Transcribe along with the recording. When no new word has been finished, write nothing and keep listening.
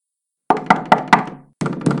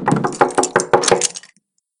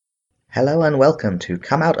Hello and welcome to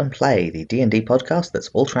Come Out and Play, the D&D podcast that's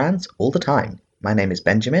all trans all the time. My name is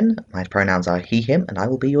Benjamin, my pronouns are he, him, and I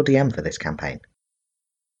will be your DM for this campaign.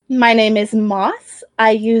 My name is Moss.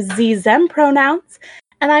 I use ze, them pronouns,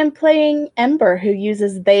 and I'm playing Ember, who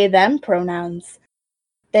uses they, them pronouns.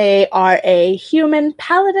 They are a human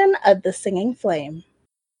paladin of the Singing Flame.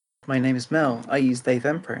 My name is Mel. I use they,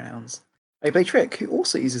 them pronouns. I play Trick, who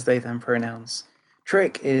also uses they, them pronouns.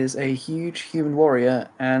 Trick is a huge human warrior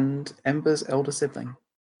and Ember's elder sibling.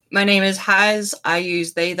 My name is Haz. I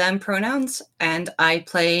use they, them pronouns, and I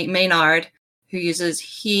play Maynard, who uses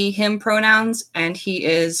he, him pronouns, and he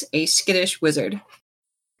is a skittish wizard.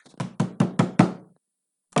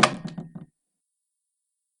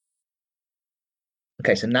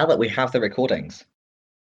 Okay, so now that we have the recordings,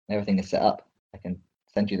 everything is set up, I can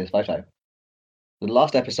send you this photo. The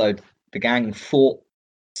last episode, the gang fought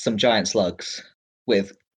some giant slugs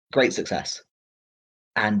with great success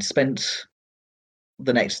and spent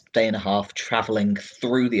the next day and a half traveling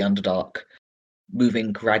through the Underdark,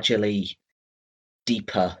 moving gradually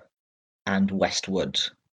deeper and westward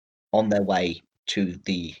on their way to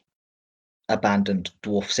the abandoned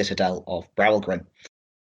dwarf citadel of Browelgrim.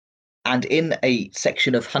 And in a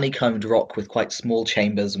section of honeycombed rock with quite small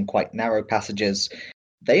chambers and quite narrow passages,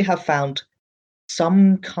 they have found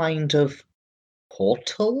some kind of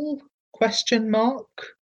portal, ?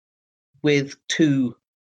 With two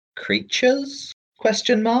creatures, ?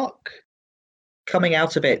 Coming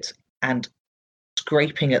out of it and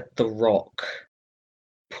scraping at the rock,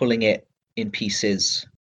 pulling it in pieces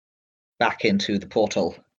back into the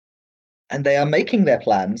portal. And they are making their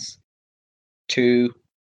plans to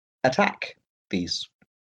attack these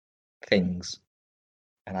things.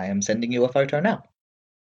 And I am sending you a photo now.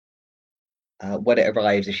 When it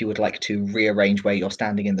arrives, if you would like to rearrange where you're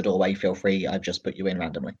standing in the doorway, feel free. I've just put you in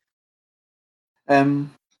randomly. I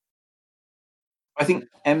think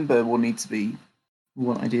Ember will need to be,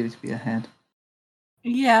 want ideally to be ahead.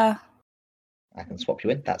 Yeah. I can swap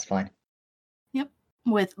you in, that's fine. Yep.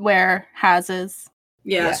 With where Haz is.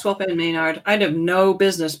 Yeah, swap in Maynard. I'd have no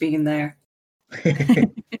business being there.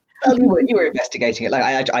 Well, you were investigating it.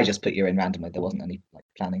 Like I just put you in randomly. There wasn't any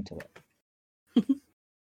planning to it.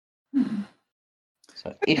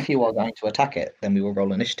 So if you are going to attack it, then we will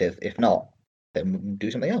roll initiative. If not, then we'll do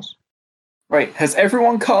something else. Right, has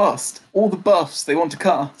everyone cast all the buffs they want to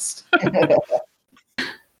cast?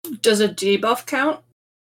 Does a debuff count?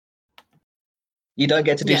 You don't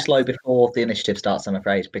get to do Yes. slow before the initiative starts, I'm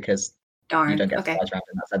afraid, because Darn. you don't get Okay. surprise round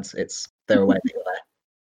in that sense. They're aware that you're there.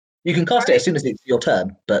 You can cast it as soon as it's your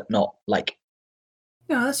turn, but not like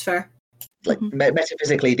No, that's fair.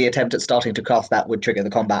 metaphysically. The attempt at starting to cast that would trigger the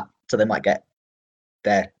combat, so they might get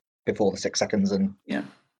there before the 6 seconds and Yeah.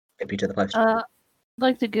 get you to the post. I'd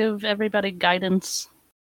like to give everybody guidance.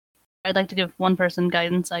 I'd like to give one person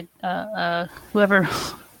guidance. Whoever.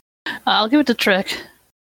 I'll give it to Trick.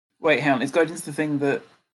 Wait, hang on, is guidance the thing that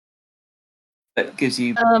gives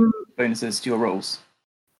you bonuses to your rolls?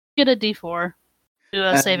 Get a D4. Do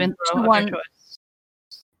a saving throw of one- your choice.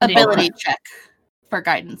 Ability D4. check for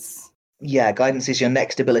guidance. Yeah, guidance is your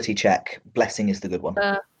next ability check. Blessing is the good one.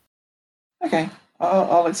 Okay,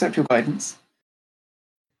 I'll accept your guidance.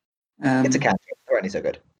 It's a cantrip. Already so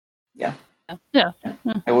good. Yeah.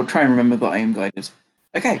 I will try and remember that I am guided.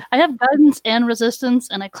 Okay. I have guidance and resistance,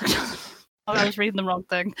 and I clicked on. Oh, I was reading the wrong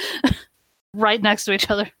thing. Right next to each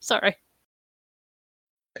other. Sorry.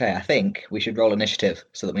 Okay, I think we should roll initiative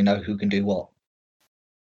so that we know who can do what.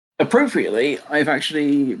 Appropriately, I've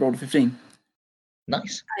actually rolled a 15.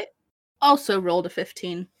 Nice. Also rolled a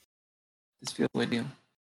 15. This feels ideal.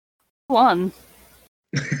 1.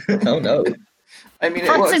 Oh no. I mean, it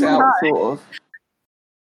works Flexing out, high. sort of.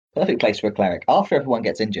 Perfect place for a cleric. After everyone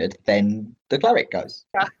gets injured, then the cleric goes.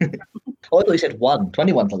 Yeah. Oh, I thought you said 1.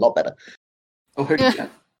 21's a lot better. Oh, holy Yeah. shit.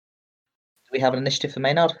 Do we have an initiative for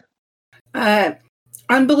Maynard?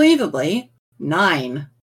 Unbelievably, 9.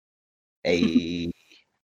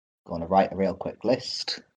 Gonna write a real quick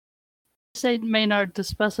list. Say Maynard to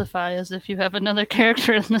specify as if you have another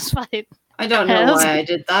character in this fight. I don't know Has- why I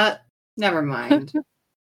did that. Never mind.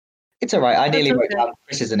 It's alright, I nearly wrote okay. down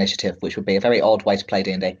Chris's initiative, which would be a very odd way to play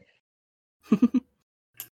D&D.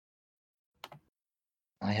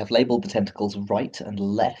 I have labelled the tentacles right and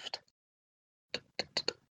left.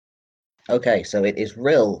 Okay, so it is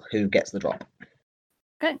Rill who gets the drop.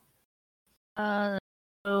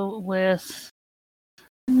 Go with.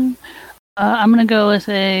 I'm gonna go with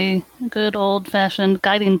a good old-fashioned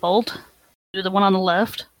guiding bolt. Do the one on the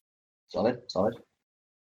left. Solid.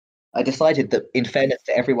 I decided that, in fairness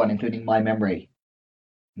to everyone, including my memory,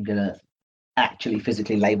 I'm gonna actually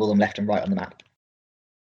physically label them left and right on the map.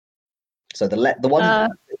 So the one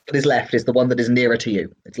that is left is the one that is nearer to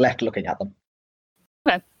you. It's left looking at them.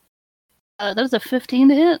 That was a 15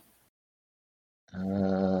 to hit.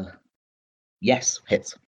 Yes,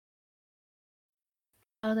 hits.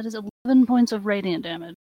 That is 11 points of radiant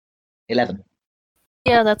damage. 11.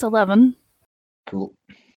 Yeah, that's 11. Cool.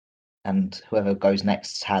 And whoever goes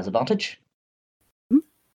next has advantage.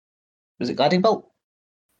 Was it Guiding Bolt?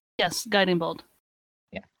 Yes, guiding bolt.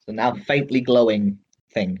 Yeah. So now faintly glowing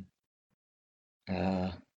thing.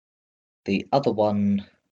 The other one,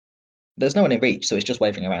 there's no one in reach, so it's just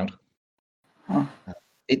waving around. Huh.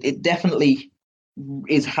 It definitely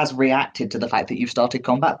has reacted to the fact that you've started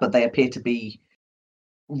combat, but they appear to be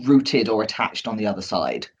rooted or attached on the other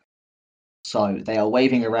side. So they are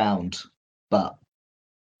waving around, but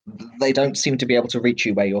they don't seem to be able to reach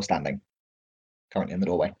you where you're standing, currently in the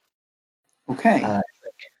doorway. Okay.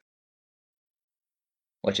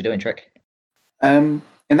 What you doing, Trick? In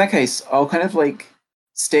that case, I'll kind of like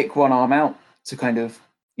stick one arm out to kind of,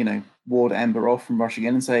 ward Ember off from rushing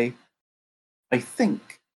in and say, I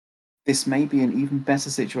think this may be an even better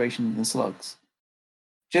situation than the slugs.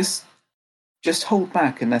 Just hold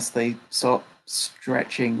back unless they start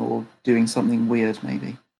stretching or doing something weird,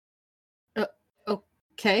 maybe.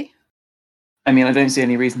 Okay. I mean, I don't see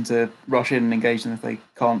any reason to rush in and engage them if they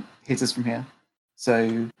can't hit us from here.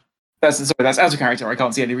 So that's out of character. I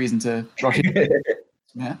can't see any reason to rush in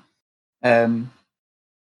from here.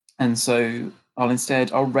 And so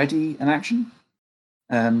I'll ready an action,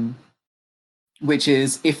 which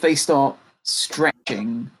is if they start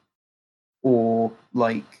stretching or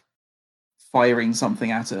like firing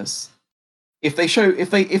something at us. If they start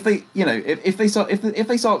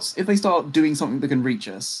doing something that can reach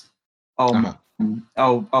us,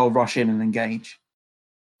 I'll rush in and engage.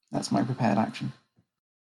 That's my prepared action.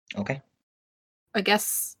 Okay. I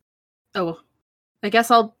guess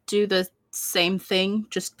I'll do the same thing.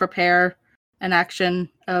 Just prepare an action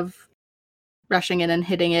of rushing in and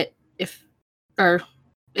hitting it if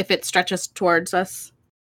it stretches towards us.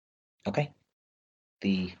 Okay.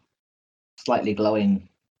 The slightly glowing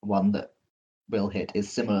one that will hit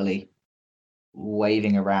is similarly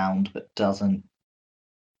waving around, but doesn't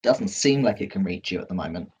seem like it can reach you at the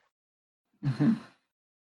moment. Mm-hmm.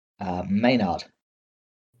 Maynard.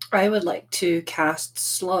 I would like to cast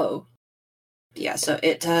Slow. Yeah, so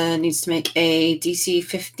it needs to make a DC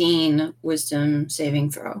 15 Wisdom saving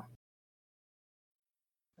throw.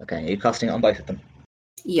 Okay, are you casting it on both of them?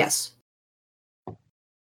 Yes.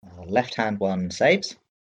 Left hand one saves.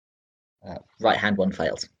 Right hand one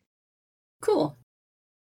fails. Cool.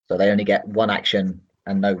 So they only get one action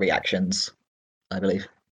and no reactions, I believe.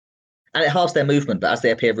 And it halves their movement, but as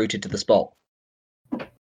they appear rooted to the spot,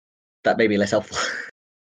 that may be less helpful.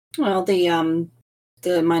 Well, the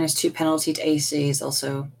 -2 penalty to AC is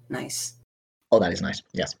also nice. Oh, that is nice.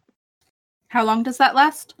 Yes. How long does that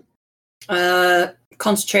last?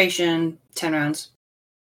 Concentration, 10 rounds.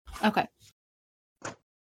 Okay.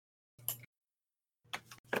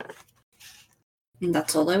 And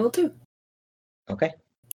that's all I will do. Okay.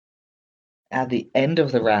 At the end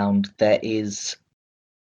of the round, there is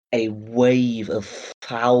a wave of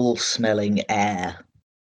foul-smelling air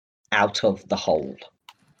out of the hold.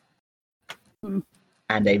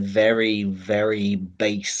 And a very, very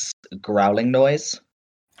bass growling noise.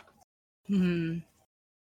 I don't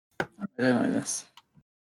know this.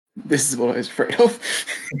 This is what I was afraid of.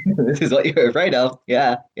 This is what you were afraid of.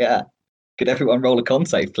 Yeah. Could everyone roll a con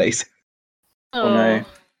save, please? Oh no.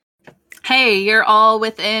 Hey, you're all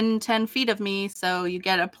within 10 feet of me, so you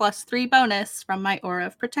get a +3 bonus from my Aura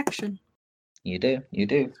of Protection. You do.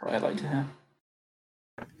 That's what I like to have.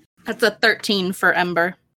 That's a 13 for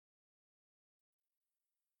Ember.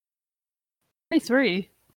 23.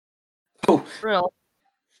 Oh, Real.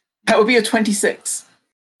 that would be a 26.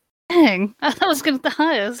 Dang, I thought I was going to get the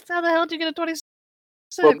highest. How the hell did you get a 26?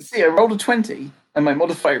 Well, see, I rolled a 20, and my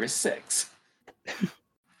modifier is 6. So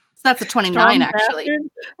that's a 29, Strong actually. bastard.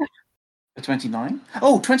 A 29?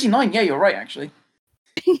 Oh, 29, yeah, you're right, actually.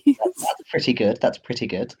 That's pretty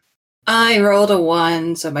good. I rolled a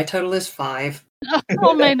 1, so my total is 5.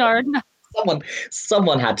 Oh, Maynard.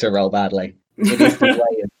 Someone had to roll badly. It is the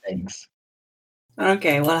way of things.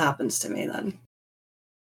 Okay, what happens to me then?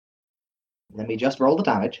 Let me just roll the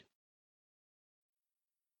damage.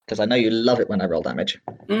 Because I know you love it when I roll damage.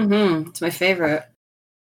 It's my favorite.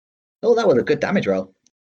 Oh, that was a good damage roll.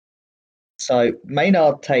 So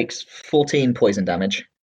Maynard takes 14 poison damage.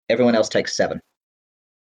 Everyone else takes 7.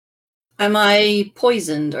 Am I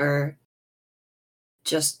poisoned or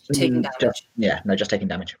just taking damage? Just taking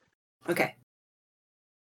damage. Okay.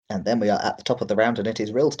 And then we are at the top of the round, and it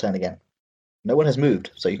is Rill's turn again. No one has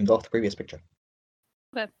moved, so you can go off the previous picture.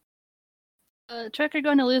 Trick, you're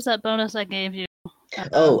going to lose that bonus I gave you.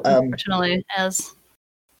 Unfortunately, as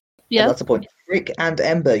that's the point. Rick and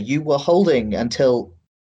Ember, you were holding until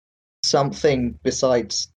something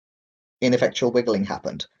besides ineffectual wiggling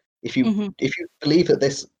happened. If you believe that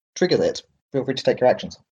this triggers it, feel free to take your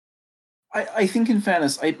actions. I think, in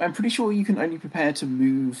fairness, I'm pretty sure you can only prepare to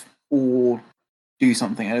move or do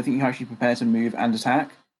something. I don't think you can actually prepare to move and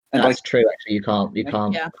attack. And That's true. Actually, you can't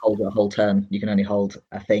Yeah. hold a whole turn. You can only hold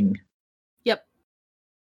a thing. Yep.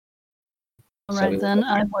 All So right, we- then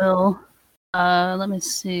I will. Let me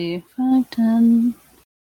see. 5, 10.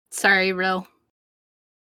 Sorry, Rill.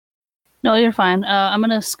 No, you're fine. I'm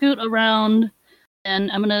gonna scoot around,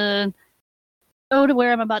 and I'm gonna go to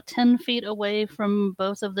where I'm about 10 feet away from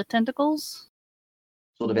both of the tentacles.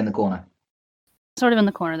 Sort of in the corner. Sort of in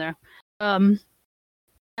the corner there. And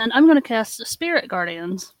I'm gonna cast Spirit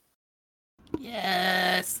Guardians.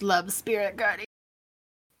 Yes, love Spirit Guardian.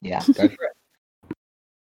 Yeah, go for it.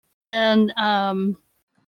 And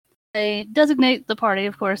they designate the party,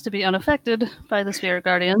 of course, to be unaffected by the Spirit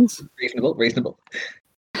Guardians. Reasonable.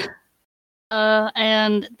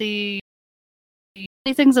 And the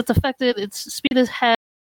only things that's affected, its speed is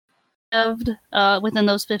halved within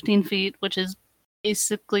those 15 feet, which is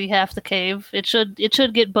basically half the cave. It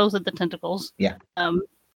should get both of the tentacles. Yeah.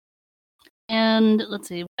 And let's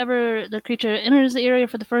see, whenever the creature enters the area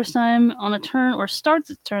for the first time on a turn or starts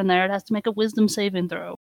its turn there, it has to make a Wisdom saving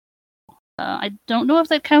throw. I don't know if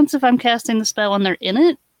that counts if I'm casting the spell and they're in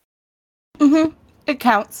it. It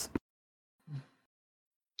counts.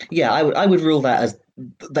 Yeah, I would rule that as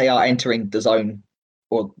they are entering the zone,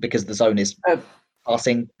 or because the zone is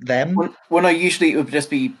passing them. Well, no, usually it would just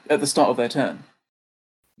be at the start of their turn.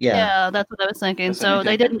 Yeah. That's what I was thinking. That's So okay.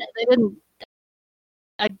 they didn't.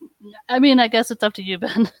 I mean, I guess it's up to you,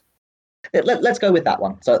 Ben. Let's go with that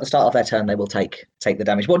one. So at the start of their turn, they will take the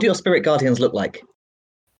damage. What do your Spirit Guardians look like?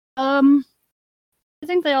 I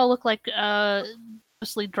think they all look like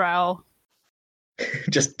mostly drow.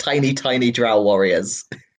 Just tiny drow warriors.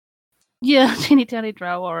 Yeah, teeny tiny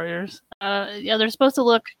drow warriors. Yeah, they're supposed to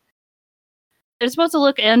look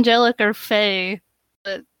angelic or fey,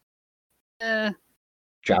 but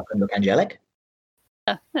Drow can look angelic.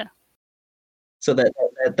 yeah. So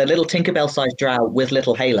they're little Tinkerbell-sized drow with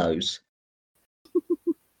little halos,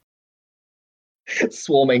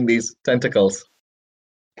 swarming these tentacles.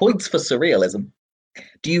 Points for surrealism.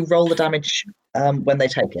 Do you roll the damage when they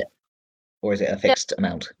take it, or is it a fixed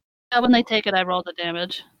amount? When they take it, I roll the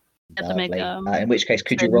damage. I have to make Lovely. In which case,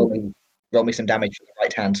 could you roll me some damage for the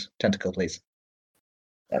right hand tentacle, please?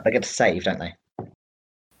 They get to save, don't they?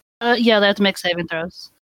 Yeah, they have to make saving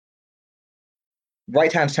throws.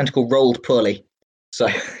 Right hand tentacle rolled poorly, so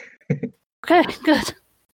Okay, good.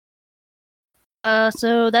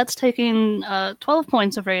 So that's taking 12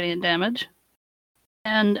 points of radiant damage.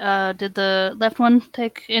 And did the left one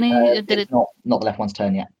take any? it's not the left one's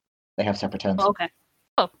turn yet. They have separate turns. Oh, okay.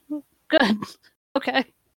 Oh, good. Okay.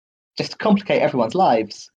 Just to complicate everyone's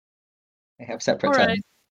lives, they have separate All turns. right.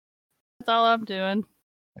 That's all I'm doing.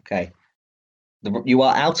 Okay. You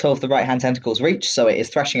are out of the right hand tentacle's reach, so it is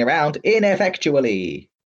thrashing around ineffectually,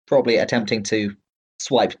 probably attempting to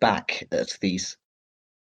swipe back at these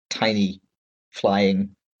tiny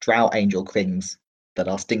flying drow angel things that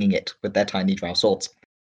are stinging it with their tiny drow swords,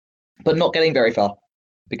 but not getting very far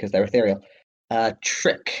because they're ethereal.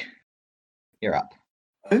 Trick, you're up.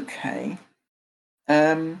 Okay.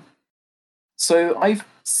 So I've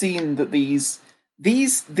seen that these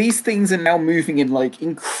things are now moving in like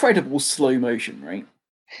incredible slow motion, right?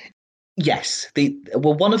 Yes.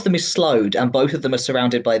 One of them is slowed, and both of them are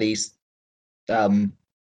surrounded by these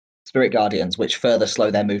spirit guardians, which further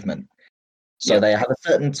slow their movement. So they have a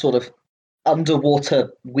certain sort of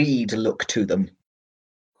underwater weed look to them.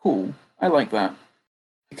 Cool. I like that.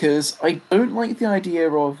 Because I don't like the idea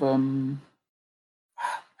of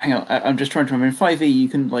hang on, I'm just trying to remember. In 5e you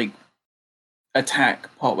can like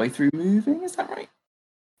attack partway through moving, is that right?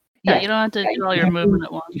 Yeah, you don't have to do all your movement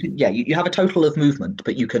at once. You have a total of movement,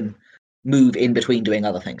 but you can move in between doing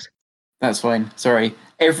other things. That's fine. Sorry.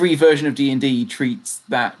 Every version of D&D treats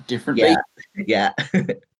that differently. Yeah.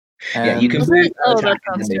 Yeah, you can Was move. it? Oh, that attack,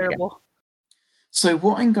 and sounds then move again. terrible. So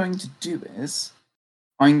what I'm going to do is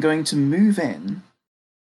I'm going to move in.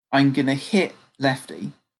 I'm going to hit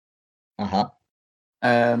Lefty. Uh-huh.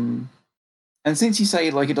 And since you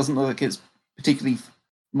say like it doesn't look like it's particularly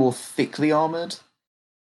more thickly armored,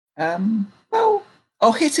 well,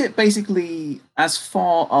 I'll hit it basically as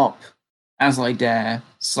far up as I dare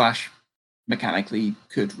 / mechanically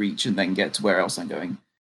could reach and then get to where else I'm going.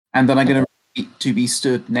 And then I'm going to be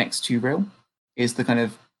stood next to Rill. is the kind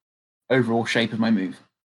of overall shape of my move.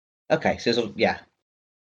 Okay, so sort of, yeah.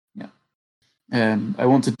 I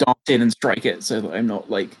want to dart in and strike it so that I'm not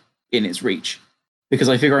like in its reach, because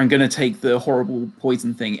I figure I'm going to take the horrible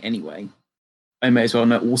poison thing anyway. I may as well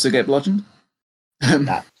not also get bludgeoned.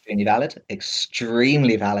 That's extremely valid.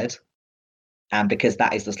 Extremely valid. And because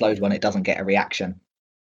that is the slowed one, it doesn't get a reaction.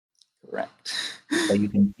 Correct. So you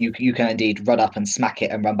can indeed run up and smack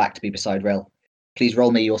it and run back to be beside Rill. Please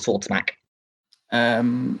roll me your sword smack.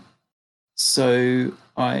 So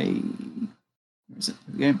I. Where is it?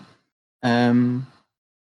 Here we go.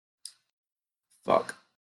 Fuck.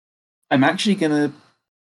 I'm actually gonna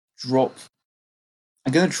drop.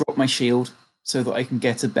 I'm gonna drop my shield so that I can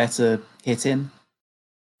get a better hit in.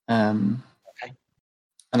 Okay.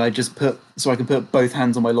 And I just I can put both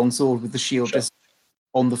hands on my longsword with the shield just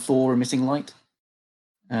on the floor, emitting light.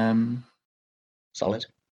 Solid.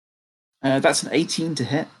 That's an 18 to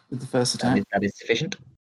hit with the first attack. That is sufficient.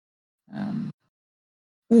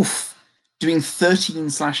 Doing 13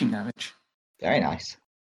 slashing damage. Very nice.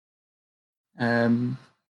 The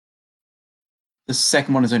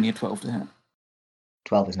second one is only a 12 to hit.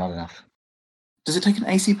 12 is not enough. Does it take an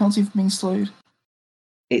AC penalty for being slowed?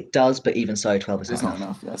 It does, but even so, 12 is It's not not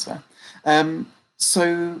enough. enough. Yeah, that's fair.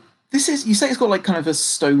 So this is, you say it's got like kind of a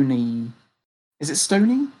stony. Is it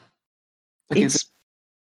stony? Like It's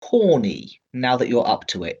horny now that you're up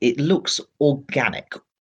to it. It looks organic,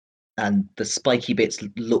 and the spiky bits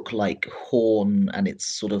look like horn, and it's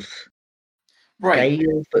sort of right.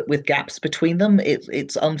 scale, but with gaps between them.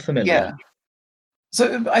 It's unfamiliar. Yeah.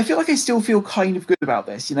 So I feel like I still feel kind of good about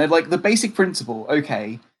this. You know, like the basic principle.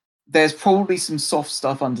 Okay, there's probably some soft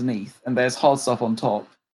stuff underneath, and there's hard stuff on top,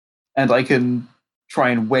 and I can try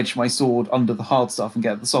and wedge my sword under the hard stuff and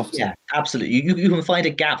get the soft Yeah, stuff. absolutely. You can find a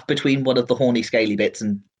gap between one of the horny, scaly bits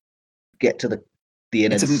and get to the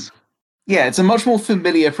innards. It's a much more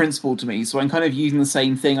familiar principle to me. So I'm kind of using the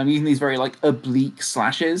same thing. I'm using these very like oblique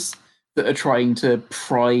slashes that are trying to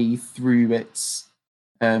pry through its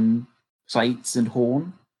plates and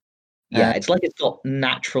horn. Yeah, it's like it's got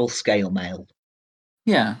natural scale mail.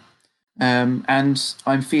 Yeah. And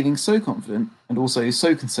I'm feeling so confident and also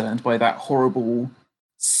so concerned by that horrible,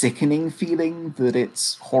 sickening feeling that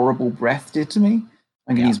its horrible breath did to me.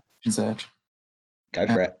 I'm going to use Action Surge. Go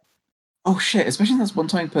for it. Oh shit, especially that's 1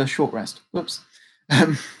 time per short rest. Whoops.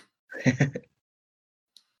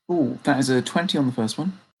 Oh, that is a 20 on the first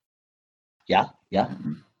one. Yeah.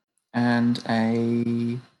 And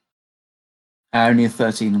only a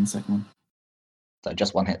 13 on the second one. So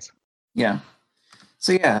just one hits. Yeah.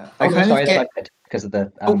 So yeah, I get because of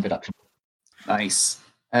the reduction. Nice.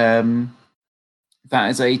 That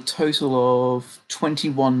is a total of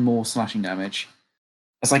 21 more slashing damage.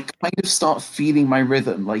 As I kind of start feeling my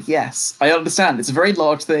rhythm, like, yes, I understand. It's a very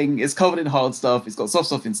large thing. It's covered in hard stuff. It's got soft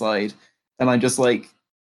stuff inside. And I'm just like,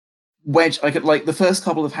 I could, like, the first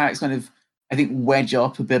couple of hacks kind of, I think, wedge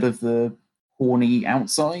up a bit of the horny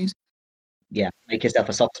outside. Yeah, make yourself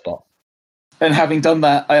a soft spot. And having done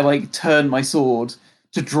that, I, like, turn my sword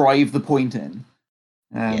to drive the point in.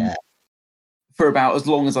 For about as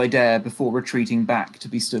long as I dare before retreating back to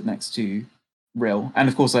be stood next to Rill. And,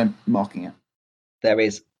 of course, I'm marking it. There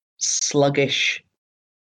is sluggish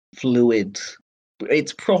fluid.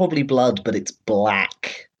 It's probably blood, but it's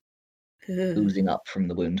black, oozing up from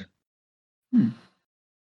the wound.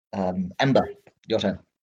 Ember, your turn.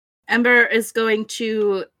 Ember is going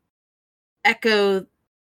to echo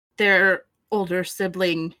their older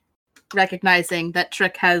sibling, recognizing that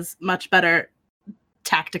Trick has much better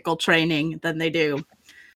tactical training than they do.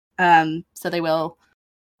 So they will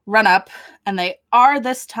run up, and they are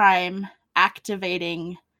this time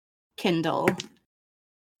activating Kindle.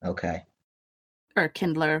 Okay. Or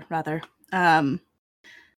Kindler, rather. That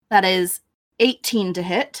is 18 to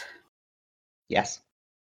hit. Yes.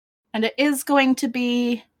 And it is going to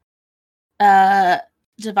be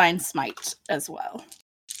Divine Smite as well.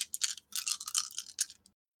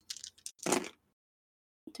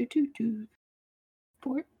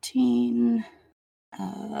 14,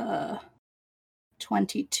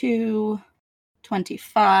 22,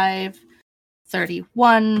 25,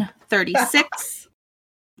 31, 36.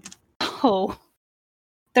 Oh.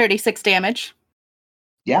 36 damage.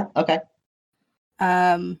 Yeah, okay.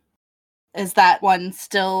 Is that one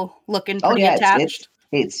still looking pretty attached?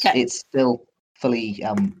 It's still fully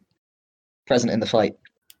present in the fight.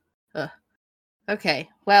 Okay,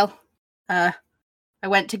 well, I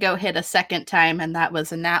went to go hit a second time, and that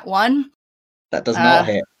was a nat 1. That does not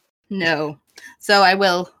hit. No. So I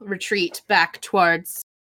will retreat back towards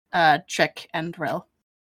Trick and Rill.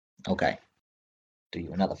 Okay. Do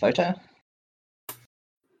you another photo?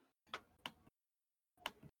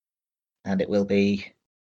 and it will be.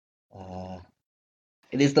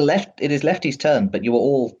 It is Lefty's turn, but you are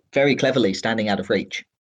all very cleverly standing out of reach,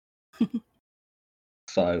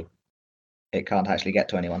 so it can't actually get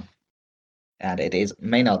to anyone. And it is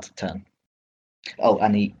Maynard's turn. Oh,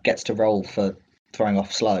 and he gets to roll for throwing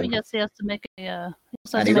off slow. Yes, he has to make a. He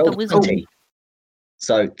also has And to he make a rolled wisdom. 20.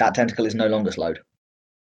 So that tentacle is no longer slowed.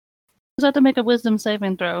 He has to make a wisdom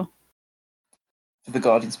saving throw. For the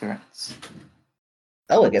guardian spirits.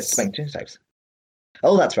 Oh, it gets to make 2 saves.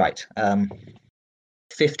 Oh, that's right.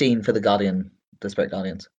 15 for the spirit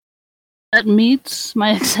guardians. That meets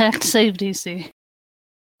my exact save DC.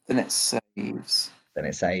 Then it saves. Then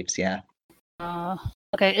it saves, yeah.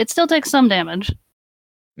 Okay, it still takes some damage.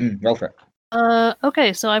 Roll for it.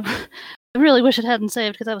 Okay, so I really wish it hadn't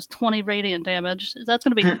saved because that was 20 radiant damage. That's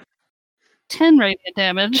going to be 10 radiant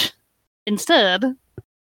damage instead.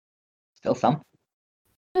 Still some.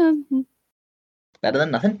 Mhm. Better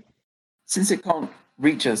than nothing. Since it can't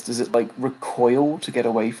reach us, does it like recoil to get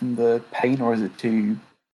away from the pain, or is it too?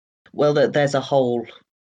 Well, there's a whole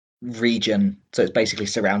region, so it's basically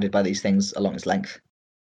surrounded by these things along its length.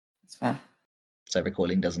 It's fair. So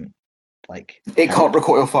recoiling doesn't like. It can't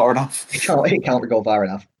recoil far enough. It can't recoil far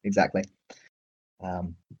enough. Exactly.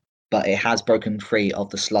 But it has broken free of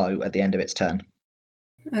the slow at the end of its turn.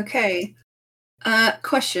 Okay.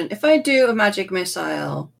 Question. If I do a magic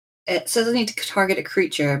missile, it says I need to target a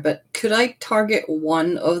creature, but could I target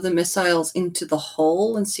one of the missiles into the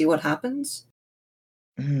hole and see what happens?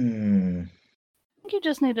 I think you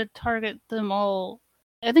just need to target them all.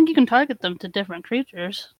 I think you can target them to different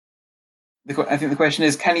creatures. I think the question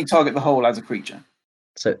is, can you target the hole as a creature?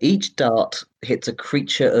 So each dart hits a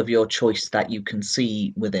creature of your choice that you can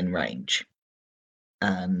see within range.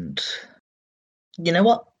 And you know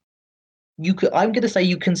what? I'm going to say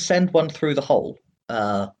you can send one through the hole.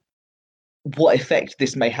 What effect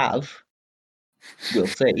this may have, we'll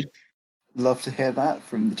see. Love to hear that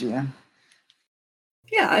from the GM.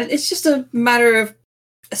 Yeah, it's just a matter of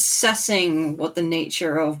assessing what the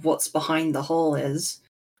nature of what's behind the hole is.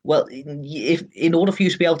 Well, if in order for you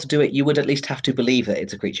to be able to do it, you would at least have to believe that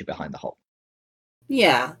it's a creature behind the hole.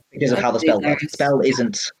 Yeah. Because of how the spell works. The spell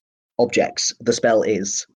isn't objects. The spell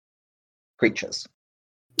is creatures.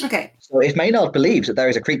 Okay. So if Maynard believes that there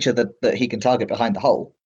is a creature that he can target behind the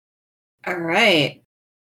hole. All right.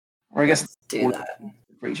 Or I guess Let's do that.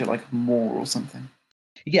 a creature like a Moor or something.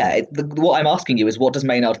 Yeah, what I'm asking you is, what does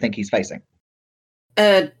Maynard think he's facing?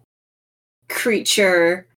 A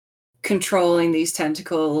creature controlling these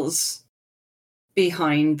tentacles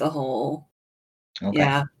behind the hole. Okay.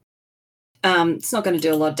 Yeah. It's not going to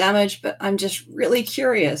do a lot of damage, but I'm just really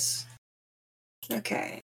curious.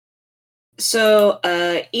 Okay. So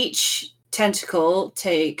each tentacle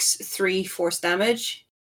takes 3 force damage,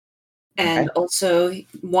 and also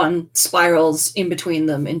 1 spirals in between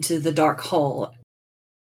them into the dark hole.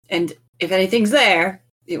 And if anything's there,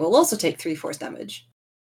 it will also take 3 force damage.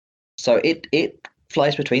 So it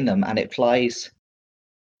flies between them, and it flies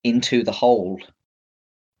into the hole.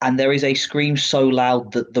 And there is a scream so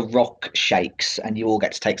loud that the rock shakes, and you all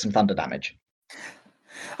get to take some thunder damage.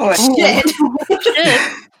 Oh, Shit!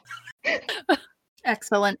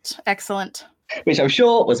 Excellent. Which I'm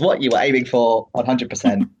sure was what you were aiming for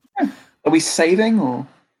 100%. Are we saving, or?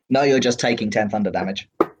 No, you're just taking 10 thunder damage.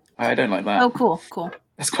 I don't like that. Oh, cool.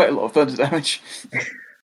 That's quite a lot of thunder damage.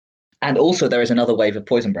 And also there is another wave of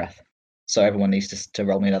poison breath. So everyone needs to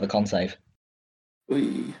roll me another con save.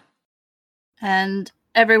 Oy. And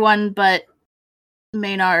everyone but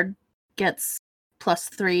Maynard gets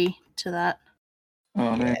 +3 to that.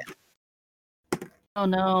 Oh, no. Oh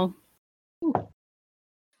no.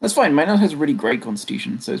 That's fine. Maynard has a really great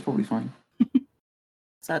constitution, so it's probably fine.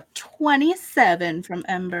 It's a 27 from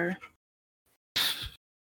Ember.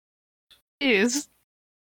 Jeez.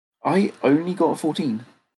 I only got a 14.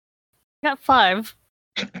 I got 5.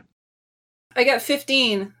 I got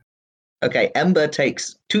 15. Okay, Ember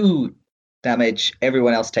takes 2 damage,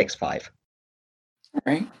 everyone else takes 5.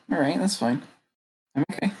 Alright, that's fine. I'm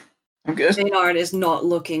okay. I'm good. Maynard is not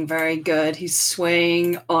looking very good. He's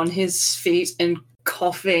swaying on his feet and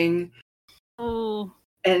coughing, Oh.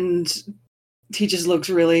 and he just looks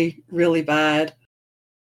really, really bad.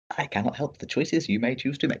 I cannot help the choices you may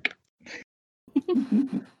choose to make.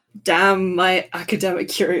 Damn my academic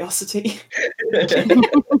curiosity.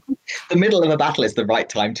 The middle of a battle is the right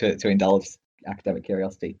time to indulge academic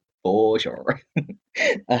curiosity, for sure.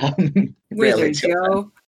 Wizard Really,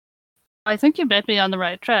 Joe. I think you might be on the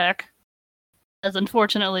right track. As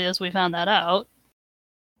unfortunately as we found that out.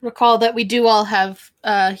 Recall that we do all have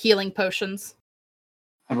healing potions.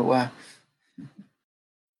 I'm aware.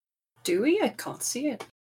 Do we? I can't see it.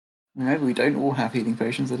 Maybe we don't all have healing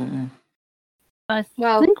potions. I don't know. I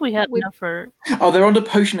Well, think we had we- enough for. Oh, they're under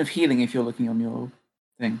potion of healing. If you're looking on your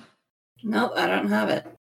thing. Nope, I don't have it.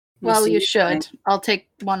 Well, you Must should. I'll take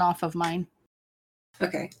one off of mine.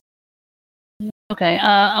 Okay. Okay.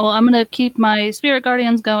 Well, I'm gonna keep my spirit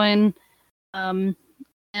guardians going, and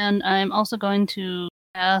I'm also going to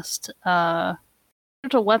cast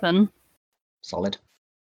spiritual weapon Solid.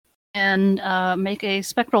 and make a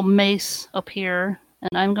spectral mace appear, and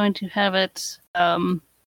I'm going to have it. I'm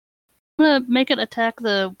gonna make it attack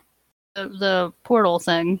the portal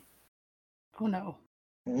thing. Oh no.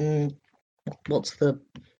 What's the?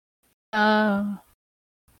 Oh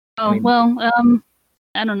mean- well.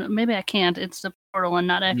 I don't know. Maybe I can't. It's a portal and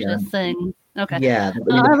not actually a Yeah. thing. Okay. Yeah, I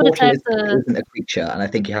mean, I the would portal attack the. isn't a creature, and I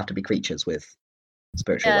think you have to be creatures with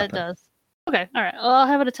spiritual Yeah, weapon. it does. Okay. All right. Well, I'll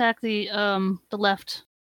have it attack the left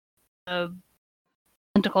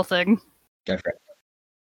tentacle thing. Go for it.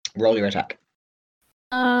 Roll your attack.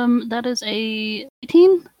 That is a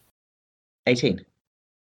 18. 18.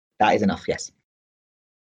 That is enough. Yes.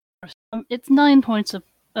 It's 9 points of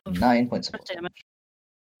 9 points of damage.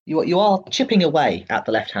 You are chipping away at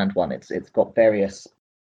the left hand one. It's got various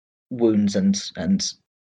wounds and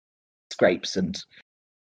scrapes and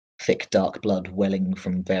thick dark blood welling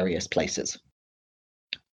from various places.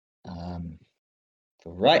 The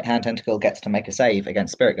right hand tentacle gets to make a save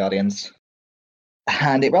against Spirit Guardians,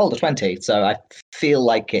 and it rolled a 20. So I feel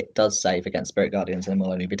like it does save against Spirit Guardians and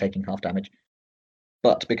will only be taking half damage.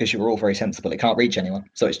 But because you were all very sensible, it can't reach anyone.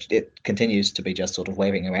 So it continues to be just sort of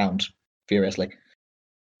waving around furiously.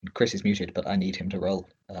 Chris is muted, but I need him to roll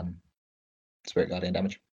Spirit Guardian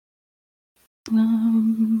damage.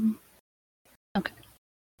 Okay.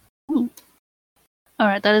 Ooh. All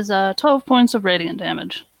right, that is 12 points of radiant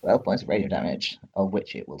damage. 12 points of radiant damage, of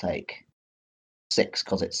which it will take 6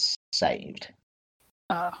 because it's saved.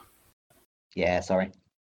 Yeah, sorry.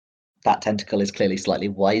 That tentacle is clearly slightly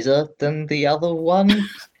wiser than the other one.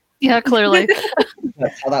 Yeah, clearly.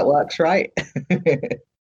 That's how that works, right?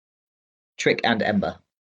 Trick and Ember.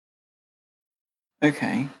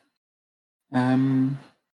 Okay. I'm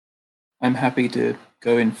happy to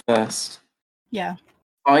go in first. Yeah.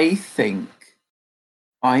 I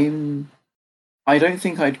don't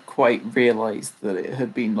think I'd quite realised that it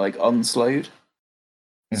had been like unslowed.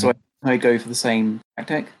 So I go for the same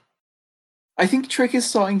tactic. I think Trick is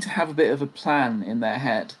starting to have a bit of a plan in their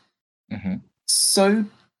head. Mm-hmm. So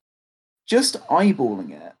just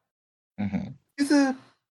eyeballing it, Mm-hmm. do the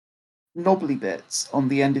knobbly bits on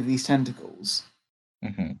the end of these tentacles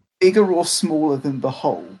Mm-hmm. bigger or smaller than the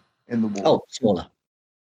hole in the wall? Oh, smaller.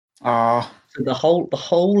 So the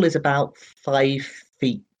hole is about 5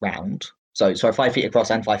 feet round. So 5 feet across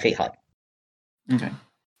and 5 feet high. Okay.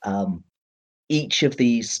 Each of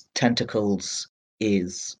these tentacles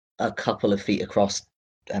is a couple of feet across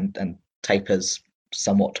and tapers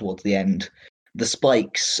somewhat towards the end. The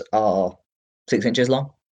spikes are 6 inches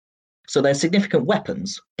long. So they're significant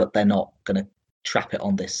weapons, but they're not going to trap it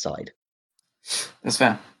on this side. That's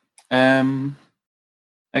fair.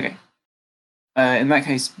 Okay. In that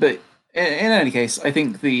case, but in any case, I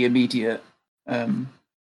think the immediate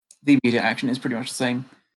action is pretty much the same,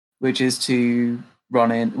 which is to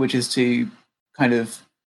run in, which is to kind of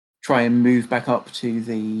try and move back up to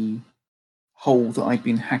the hole that I'd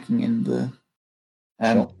been hacking in the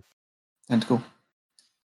Sure. tentacle,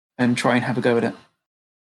 and try and have a go at it.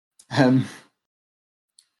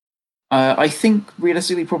 I think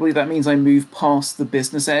realistically, probably that means I move past the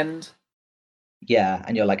business end. Yeah,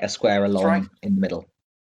 and you're like a square along right. in the middle.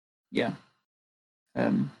 Yeah.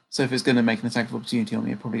 So if it's going to make an attack of opportunity on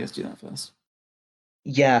me, it probably has to do that first.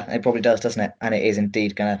 Yeah, it probably does, doesn't it? And it is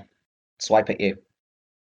indeed going to swipe at you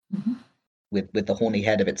with the horny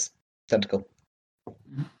head of its tentacle.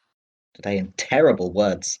 Mhm. Today in terrible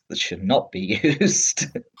words that should not be used.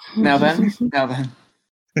 Now then.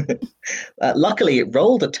 Luckily, it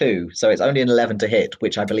rolled a 2, so it's only an 11 to hit,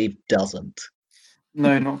 which I believe doesn't.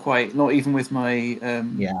 No, not quite. Not even with my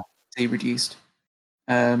D reduced.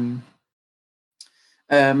 I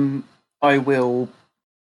will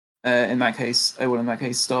in that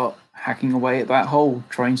case start hacking away at that hole,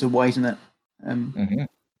 trying to widen it.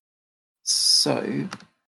 So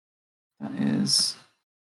that is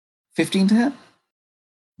 15 to hit.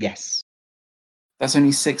 Yes. That's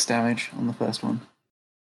only 6 damage on the first one.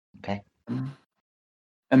 Okay.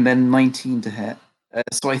 And then 19 to hit.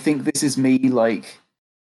 So I think this is me like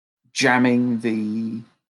jamming the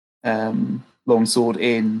longsword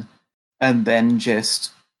in, and then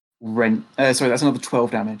just sorry, that's another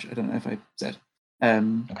 12 damage. I don't know if I said.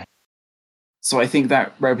 Okay. So I think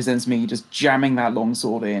that represents me just jamming that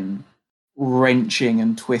longsword in, wrenching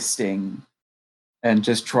and twisting and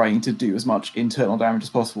just trying to do as much internal damage as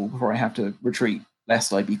possible before I have to retreat,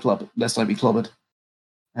 lest I be clobbered.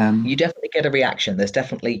 You definitely get a reaction. There's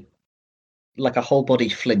definitely like a whole body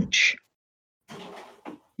flinch.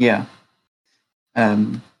 Yeah.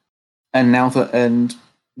 And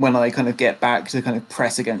when I kind of get back to kind of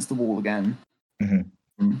press against the wall again,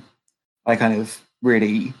 I kind of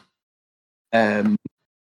really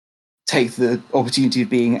take the opportunity of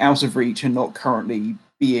being out of reach and not currently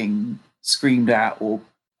being screamed at or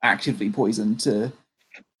actively poisoned to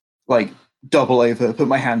like double over, put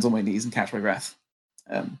my hands on my knees and catch my breath.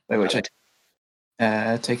 By which I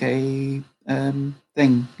take a thing,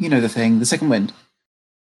 the second wind.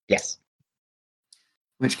 Yes.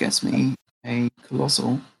 Which gets me a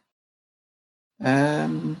colossal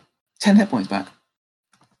 10 hit points back.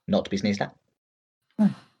 Not to be sneezed at. No.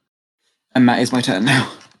 And that is my turn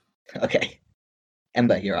now. Okay.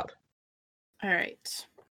 Ember, you're up. All right.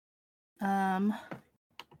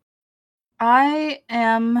 I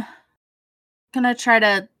am gonna try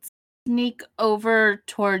to sneak over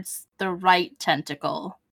towards the right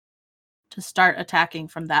tentacle to start attacking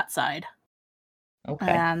from that side. Okay.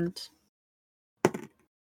 And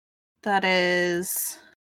that is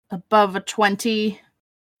above a 20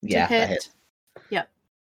 Yeah, to hit. that hits. Yep.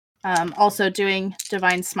 Also doing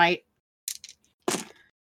Divine Smite.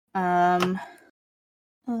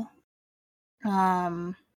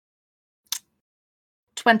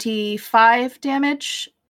 25 damage.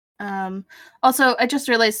 Also, I just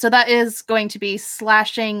realized, so that is going to be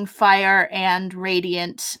slashing, fire, and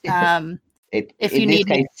radiant. If you need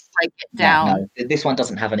me to break it down. No, this one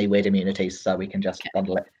doesn't have any weird immunities, so we can just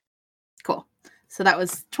bundle it. Cool. So that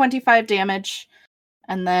was 25 damage,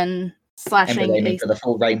 and then slashing. Ember aiming for the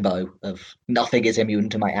full rainbow of nothing is immune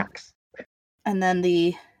to my axe. And then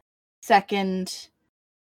the second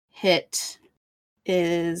hit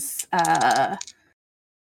is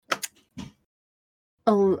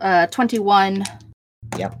 21.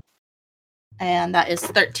 Yep. And that is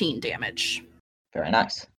 13 damage. Very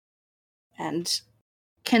nice. And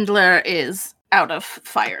Kindler is out of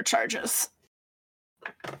fire charges.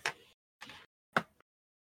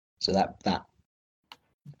 So that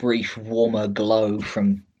brief warmer glow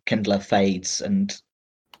from Kindler fades, and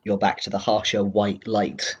you're back to the harsher white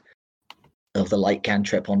light of the light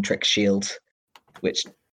cantrip on Trick's shield, which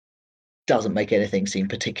doesn't make anything seem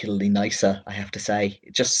particularly nicer, I have to say.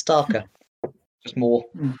 It's just starker. Just more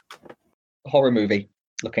horror movie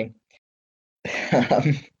looking.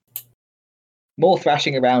 More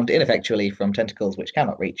thrashing around ineffectually from tentacles which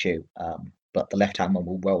cannot reach you, but the left-hand one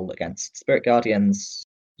will roll against Spirit Guardians.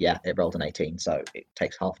 Yeah, it rolled an 18, so it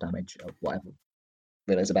takes half damage of whatever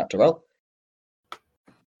Willow's about to roll.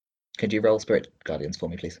 Could you roll Spirit Guardians for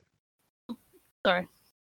me, please? Sorry.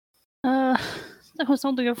 That was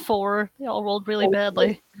only a 4. They all rolled really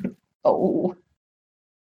badly. Oh.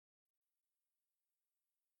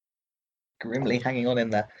 Grimly hanging on in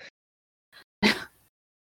there.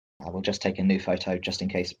 I will just take a new photo just in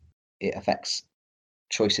case it affects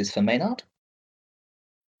choices for Maynard.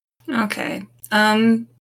 Okay.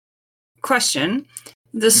 Question.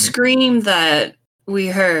 The scream that we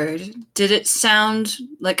heard, did it sound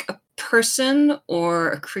like a person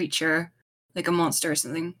or a creature? Like a monster or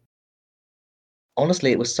something?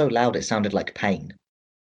 Honestly, it was so loud it sounded like pain.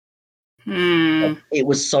 Hmm. It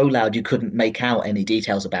was so loud you couldn't make out any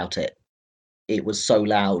details about it. It was so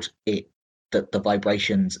loud that the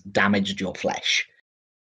vibrations damaged your flesh.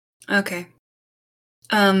 Okay.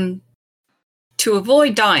 To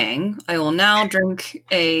avoid dying, I will now drink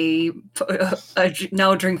my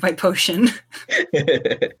potion.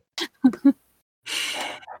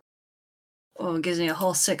 Oh, it gives me a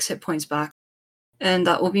whole 6 hit points back. And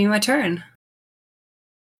that will be my turn.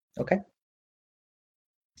 Okay.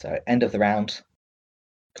 So, end of the round.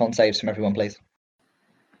 Con saves from everyone, please.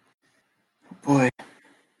 Boy.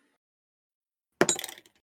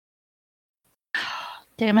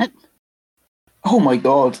 Damn it. Oh my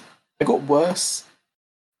god. I got worse.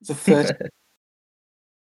 It's a 30.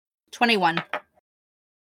 21.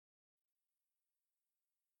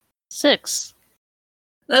 6.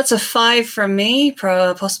 That's a 5 from me,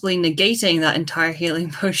 possibly negating that entire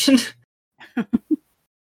healing potion.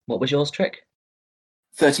 What was yours, Trick?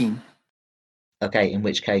 13. Okay, in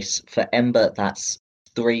which case, for Ember, that's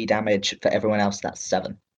 3 damage. For everyone else, that's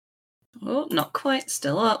 7. Oh, not quite.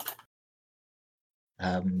 Still up.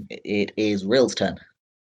 It is Rill's turn.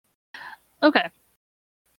 Okay.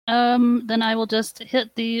 Then I will just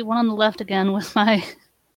hit the one on the left again with my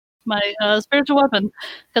spiritual weapon,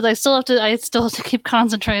 because I still have to keep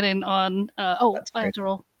concentrating on. I have to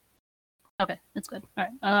roll. Okay, that's good. All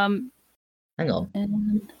right. Hang on.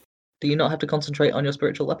 And Do you not have to concentrate on your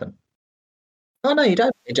spiritual weapon? Oh no, you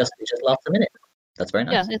don't. It just lasts a minute. That's very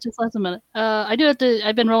nice. yeah, it just lasts a minute. I do have to.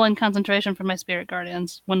 I've been rolling concentration for my spirit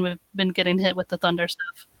guardians when we've been getting hit with the thunder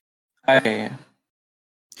stuff. Okay, yeah.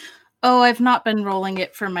 Oh, I've not been rolling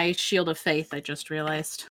it for my Shield of Faith, I just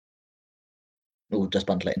realized. We'll just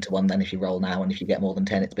bundle it into one then if you roll now, and if you get more than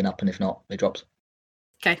 10, it's been up, and if not, it drops.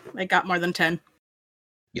 Okay, I got more than 10.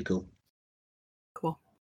 You're cool. Cool.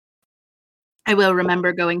 I will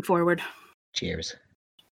remember going forward. Cheers.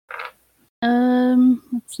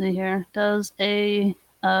 Let's see here. Does a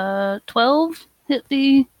 12 hit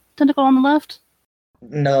the tentacle on the left?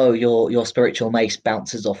 No, your spiritual mace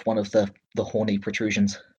bounces off one of the horny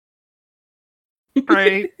protrusions.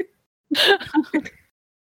 Right.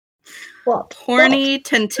 What? Horny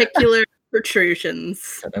tentacular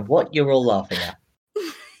protrusions. I don't know what you're all laughing at.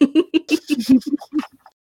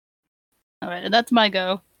 All right, and that's my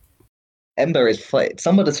go. Ember is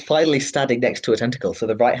someone is finally standing next to a tentacle, so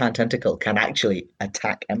the right hand tentacle can actually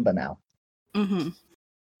attack Ember now, Mm-hmm.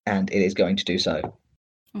 and it is going to do so.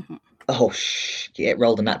 Mm-hmm. Oh it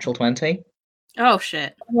rolled a natural 20, Oh,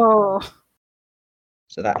 shit. Whoa.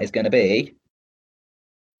 so that is going to be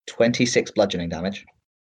 26 bludgeoning damage,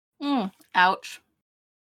 Ouch.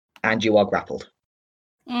 and you are grappled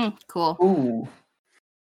Cool. Ooh.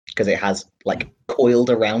 because it has coiled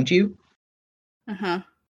around you. Uh-huh.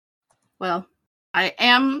 Well, I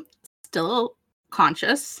am still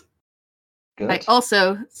conscious. Good. I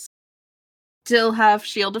also still have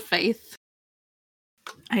Shield of Faith.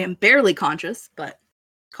 I am barely conscious, but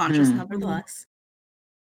conscious nevertheless.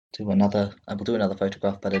 I will do another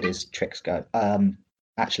photograph, but it is Trick's go.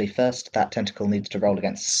 Actually, first that tentacle needs to roll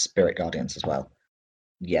against Spirit Guardians as well.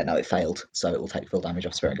 Yeah, no, it failed, so it will take full damage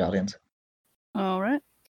off Spirit Guardians. All right.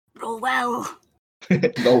 Roll well.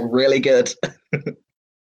 Roll really good.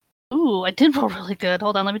 Ooh, I did roll really good.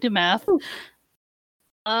 Hold on, let me do math.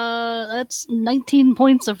 That's 19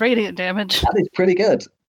 points of radiant damage. That is pretty good.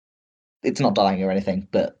 It's not dying or anything,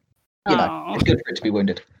 but you know, Aw. it's good for it to be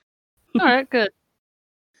wounded. All right, good.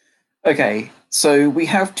 Okay, so we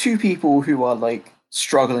have two people who are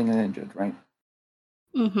struggling and injured, right?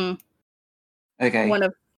 Mm-hmm. Okay. One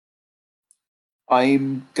of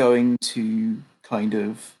I'm going to kind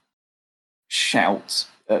of shout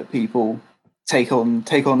at people, take on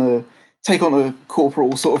a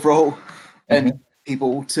corporal sort of role, and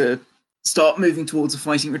people to start moving towards a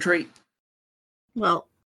fighting retreat. well,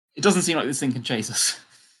 It doesn't seem like this thing can chase us.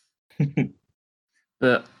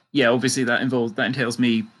 But yeah, obviously that entails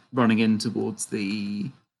me running in towards the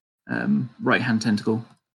right hand tentacle.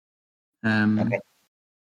 Okay.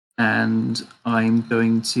 And I'm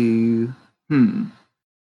going to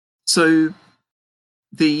so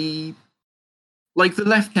the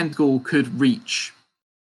left tentacle could the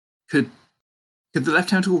left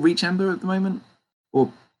tentacle reach Ember at the moment?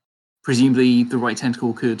 Or presumably the right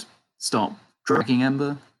tentacle could start dragging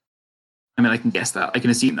Ember? I mean, I can guess that. I can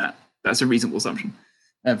assume that. That's a reasonable assumption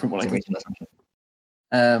from what I can see.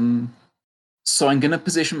 So I'm going to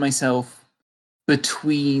position myself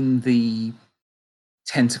between the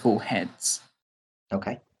tentacle heads.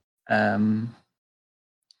 Okay.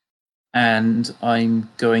 And I'm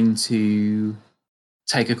going to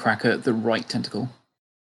take a crack at the right tentacle.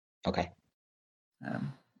 Okay.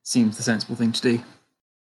 Seems the sensible thing to do.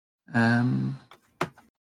 And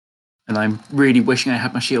I'm really wishing I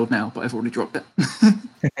had my shield now, but I've already dropped it.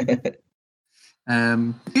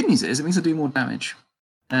 The good news is it means I do more damage.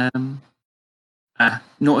 Not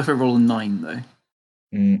if I roll a 9 though.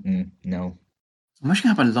 No. I'm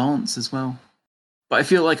wishing I had my lance as well, but I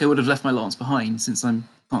feel like I would have left my lance behind since I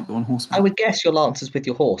can't go on horseback. I would guess your lance is with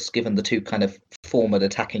your horse, given the two kind of form an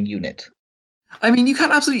attacking unit. I mean, you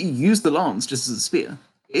can absolutely use the lance just as a spear.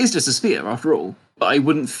 It is just a spear after all, but I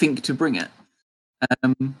wouldn't think to bring it.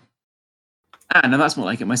 No, that's more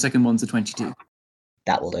like it. My second one's a 22.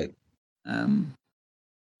 That will do.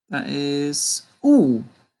 That is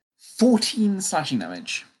 14 slashing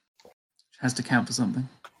damage. Which has to count for something.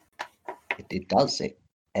 It does.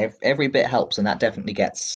 Every bit helps, and that definitely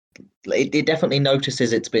gets. It definitely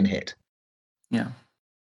notices it's been hit. Yeah.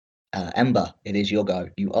 Ember, it is your go.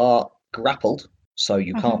 You are grappled, so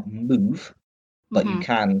you can't move, but you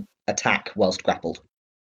can attack whilst grappled.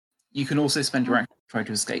 You can also spend your action to try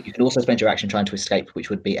to escape. You can also spend your action trying to escape, which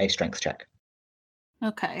would be a strength check.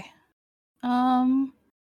 okay.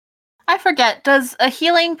 I forget. Does a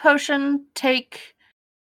healing potion take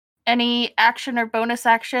any action or bonus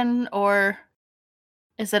action, or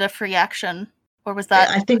is it a free action? Or was that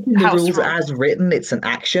I think in the house rules rule? as written, it's an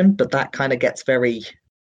action, but that kind of gets very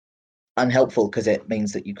unhelpful because it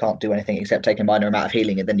means that you can't do anything except take a minor amount of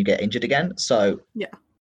healing and then you get injured again. So Yeah.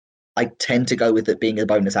 I tend to go with it being a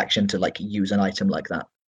bonus action to like use an item like that.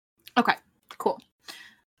 Okay, cool.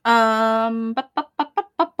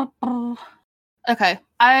 Okay,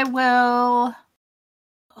 I will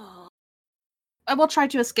try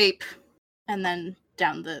to escape and then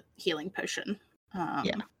down the healing potion.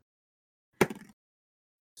 Yeah.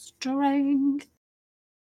 Strength.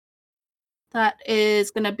 That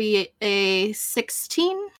is going to be a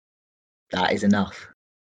 16. That is enough.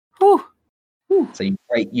 Whew. So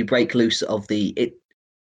you break loose of the it.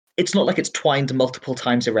 It's not like it's twined multiple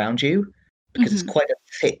times around you because it's quite a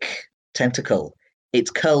thick tentacle. It's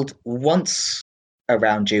curled once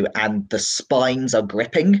around you, and the spines are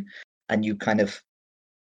gripping, and you kind of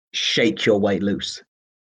shake your way loose.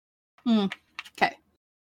 Okay.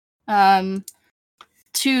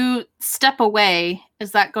 To step away,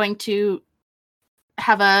 is that going to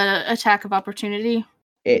have a attack of opportunity?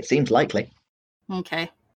 It seems likely. Okay.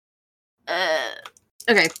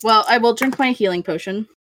 Okay, well, I will drink my healing potion.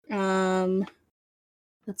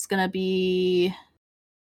 That's gonna be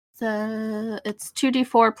it's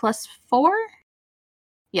 2d4 plus 4?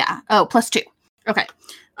 Yeah. Oh, plus 2. Okay.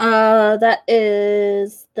 That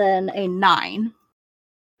is then a 9.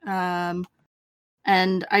 And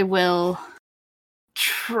I will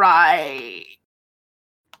try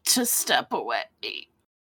to step away.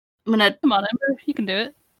 I'm gonna Come on, Ember, you can do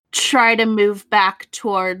it. try to move back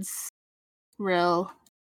towards Rill.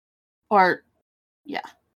 Or, yeah.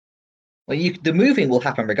 Well, the moving will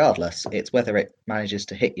happen regardless. It's whether it manages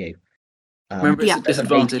to hit you. Remember, it's Yeah. a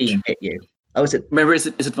disadvantage. 18 hit you. Oh, is it Remember, it's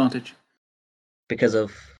a disadvantage because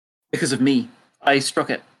of? because of me. I struck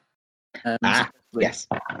it. successfully. Yes.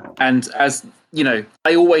 And as you know,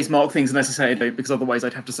 I always mark things unless I say I don't, because otherwise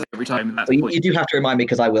I'd have to say every time, and that's Well, the point. you do have to remind me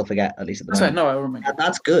because I will forget at least at the So, moment. no, I'll remember.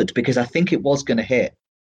 That's good because I think it was going to hit.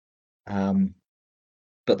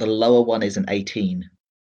 But the lower one is an 18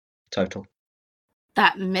 total.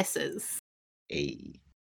 That misses.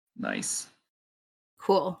 Nice.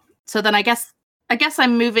 Cool. So then I guess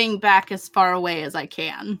I'm moving back as far away as I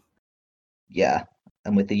can. Yeah.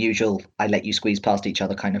 And with the usual I let you squeeze past each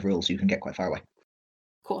other kind of rules, you can get quite far away.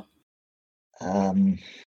 Cool. The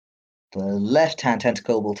left-hand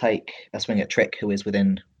tentacle will take a swing at Trick, who is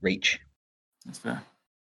within reach That's fair.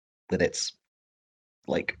 with its,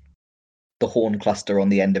 like, the horn cluster on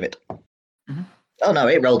the end of it. Mhm. Oh no,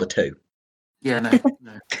 it rolled a 2. Yeah, no.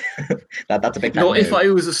 no. That's a big fat Not if move. I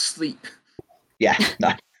was asleep. Yeah,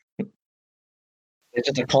 no. It's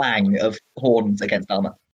just a clang of horns against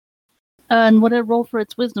armor. And would it roll for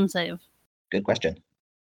its wisdom save? Good question.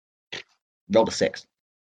 Rolled a 6.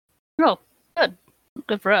 Oh, good.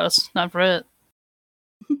 Good for us, not for it.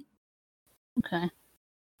 Okay.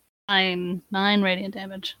 9 radiant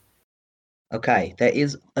damage. Okay, there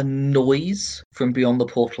is a noise from beyond the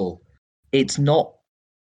portal. It's not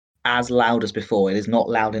as loud as before. It is not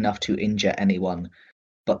loud enough to injure anyone,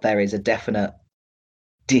 but there is a definite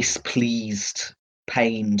displeased,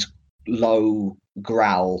 pained, low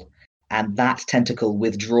growl, and that tentacle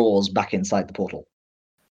withdraws back inside the portal.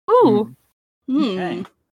 Ooh! Okay.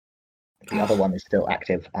 The other one is still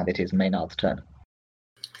active, and it is Maynard's turn.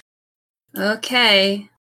 Okay.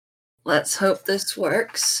 Let's hope this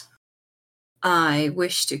works. I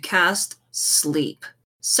wish to cast Sleep,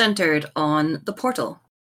 centered on the portal,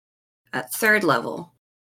 at 3rd level.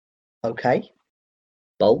 Okay.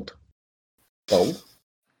 Bold. Bold.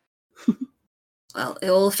 Well, it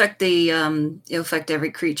will affect it'll affect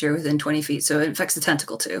every creature within 20 feet, so it affects the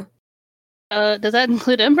tentacle too. Does that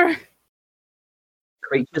include Ember?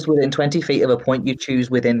 Creatures within 20 feet of a point you choose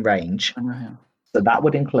within range. So that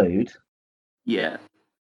would include... Yeah.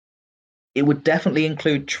 It would definitely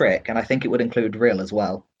include Trick, and I think it would include Rill as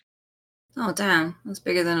well. Oh, damn. That's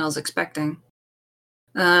bigger than I was expecting.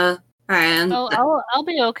 Alright, and I'll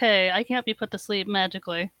be okay. I can't be put to sleep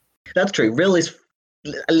magically. That's true. Rill is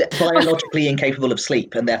biologically incapable of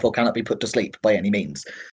sleep, and therefore cannot be put to sleep by any means.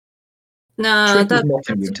 no, Trick is not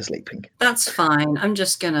immune to sleeping. that's fine. I'm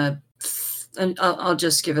just gonna... And I'll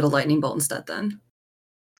just give it a lightning bolt instead then.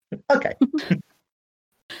 Okay.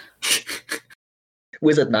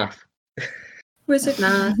 Wizard math. Wizard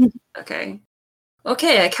math. Okay.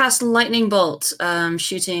 Okay, I cast lightning bolt,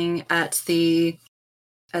 shooting at the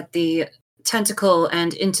tentacle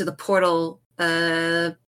and into the portal.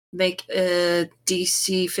 Make a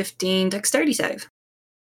DC 15 dexterity save.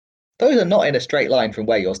 Those are not in a straight line from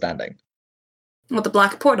where you're standing. Well, the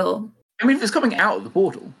black portal. I mean, if it's coming out of the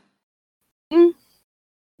portal.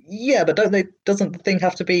 Yeah, but doesn't the thing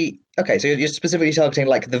have to be... Okay, so you're specifically targeting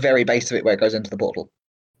like the very base of it where it goes into the portal.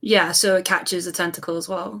 Yeah, so it catches a tentacle as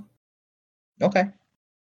well. Okay.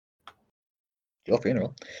 Your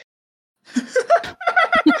funeral.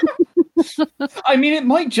 I mean, it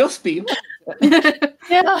might just be.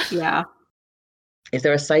 Yeah. Yeah. Is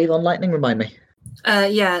there a save on lightning? Remind me.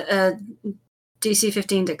 DC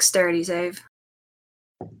 15 dexterity save.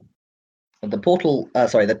 The portal,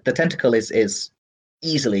 the tentacle is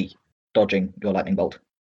easily dodging your lightning bolt.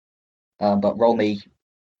 But roll me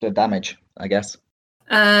the damage, I guess.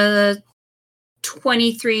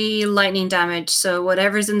 23 lightning damage, so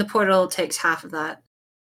whatever's in the portal takes half of that.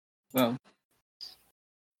 Well,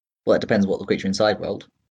 Well, it depends what the creature inside rolled.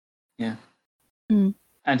 yeah. Hmm.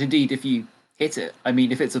 And indeed, if you hit it, I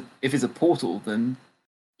mean, if it's a portal, then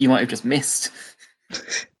you might have just missed.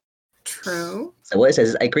 True. So what it says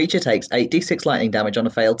is a creature takes 8d6 lightning damage on a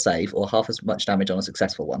failed save, or half as much damage on a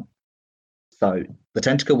successful one. So the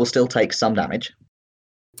tentacle will still take some damage.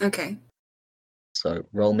 Okay. So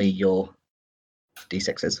roll me your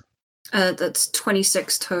d6s. That's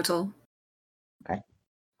 26 total.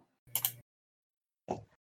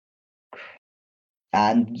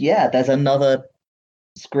 And yeah, there's another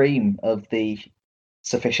scream of the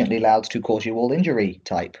sufficiently loud to cause you all injury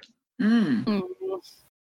type. Mm.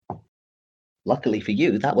 Mm. Luckily for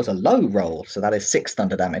you, that was a low roll, so that is 6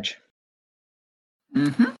 thunder damage.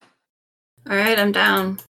 Mm-hmm. Alright, I'm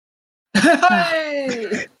down.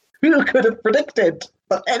 Hey! Who could have predicted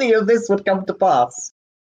that any of this would come to pass?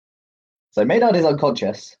 So Maynard is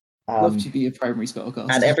unconscious, Love to be a primary spellcaster.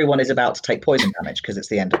 and everyone is about to take poison damage because it's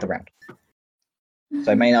the end of the round.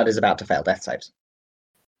 So Maynard is about to fail death saves.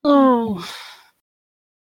 Oh.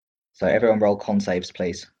 So everyone roll con saves,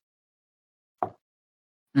 please,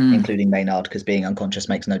 Mm. including Maynard, because being unconscious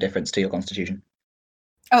makes no difference to your constitution.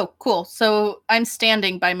 Oh, cool. So I'm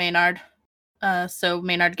standing by Maynard. So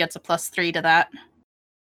Maynard gets a +3 to that.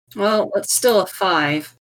 Well, it's still a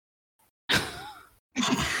 5.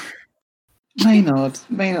 Maynard.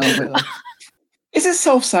 Is it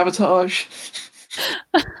self-sabotage?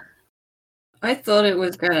 I thought it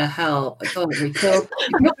was gonna help. I thought we killed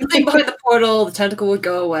the thing behind the portal, the tentacle would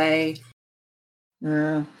go away.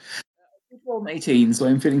 Yeah. I rolled an 18, so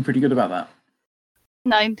I'm feeling pretty good about that.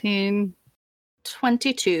 19.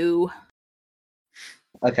 22.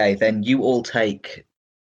 Okay, then you all take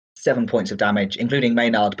 7 points of damage, including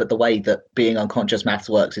Maynard, but the way that being unconscious maths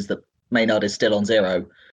works is that Maynard is still on 0,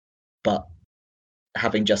 but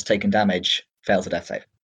having just taken damage, fails a death save.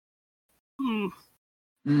 Hmm.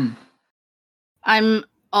 Mm. I'm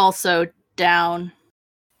also down.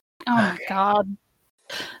 Oh my Okay. god.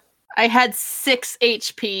 I had 6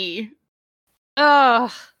 HP.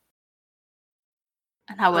 Ugh.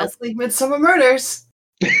 And I was Leslie Midsummer Murders.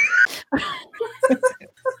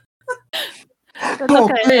 That's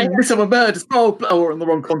Goblin! okay. Midsummer Murders! Oh, we're on the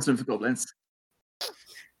wrong continent for goblins.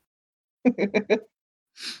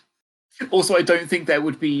 Also, I don't think there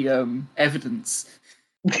would be evidence.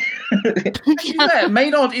 Actually, there,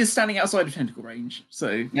 Maynard is standing outside of tentacle range, so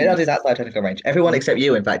you Maynard know. is outside tentacle range. Everyone except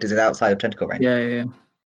you, in fact, is outside of tentacle range. Yeah.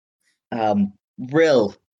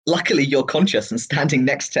 Rill, luckily you're conscious and standing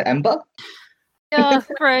next to Ember. Yeah,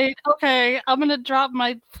 great. Okay, I'm gonna drop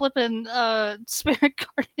my flippin' spirit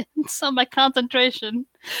guardians on my concentration.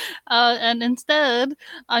 And instead,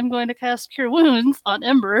 I'm going to cast Cure Wounds on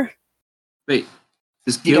Ember. Wait,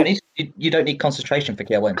 this You guild. don't need concentration for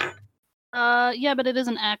Cure Wounds. Yeah, but it is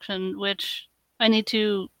an action, which I need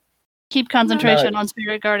to keep concentration No. on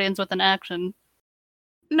Spirit Guardians with an action.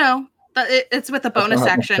 no. It's with a That's not bonus how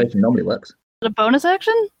action. concentration normally works. Is it a bonus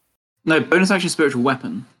action? No, bonus action spiritual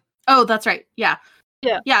weapon. Oh, that's right. Yeah.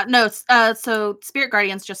 Yeah. Yeah. No. So Spirit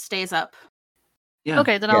Guardians just stays up. Yeah.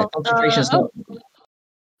 Okay, then Yeah, I'll. concentration's not.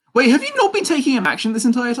 Wait, have you not been taking an action this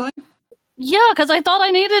entire time? Yeah, because I thought I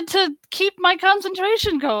needed to keep my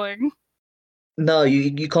concentration going. No,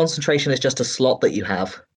 you concentration is just a slot that you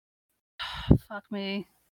have. Fuck me.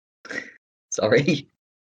 Sorry.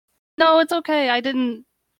 No, it's okay. I didn't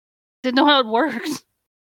know how it worked.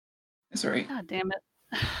 That's all right. God damn it.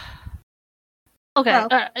 Okay,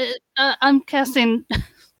 Well. I'm casting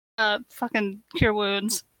fucking Cure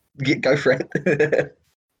Wounds. Go for it.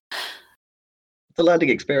 It's a learning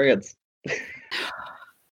experience.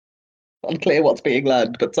 Unclear what's being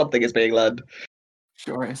learned, but something is being learned.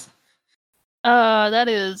 Sure is. That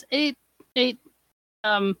is 8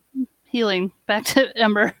 healing back to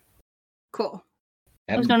Ember. Cool.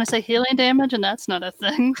 I was going to say healing damage, and that's not a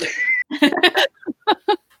thing.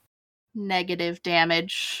 Negative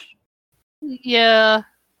damage. Yeah.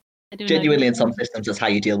 I do Genuinely, in negative some damage. systems, that's how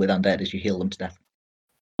you deal with undead, is you heal them to death.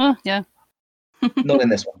 Oh, yeah. Not in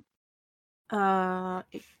this one.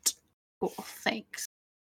 8. Cool. Thanks.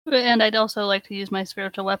 And I'd also like to use my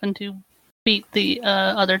spiritual weapon to beat the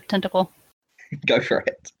other tentacle. Go for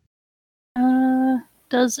it.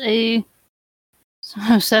 Does a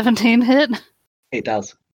 17 hit? It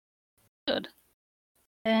does. Good.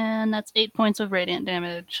 And that's 8 points of radiant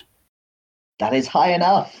damage. That is high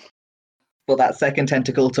enough for that second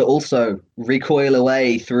tentacle to also recoil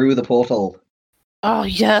away through the portal, Oh,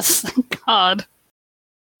 yes. Thank God.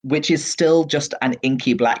 which is still just an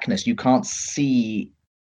inky blackness. You can't see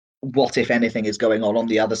what, if anything, is going on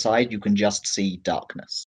the other side. You can just see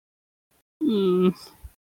darkness.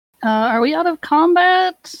 Are we out of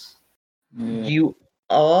combat? Yeah. You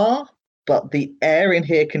are, but the air in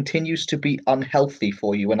here continues to be unhealthy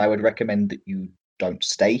for you, and I would recommend that you don't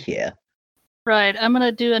stay here. Right, I'm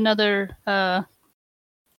gonna do another do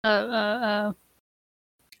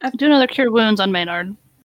another cure wounds on Maynard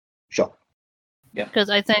Sure. because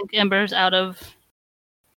I think Ember's out of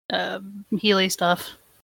Healy stuff.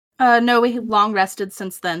 No, we long rested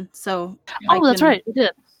since then, so Oh, that's right, we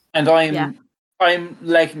did. And I'm Yeah.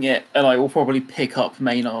 legging it, and I will probably pick up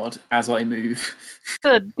Maynard as I move.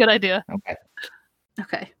 Good idea. Okay.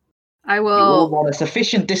 Okay. I You will will. want a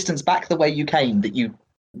sufficient distance back the way you came that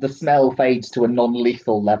the smell fades to a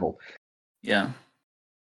non-lethal level. Yeah.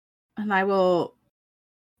 And I will,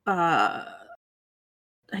 I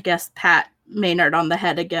guess, pat Maynard on the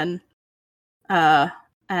head again,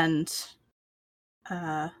 and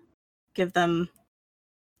give them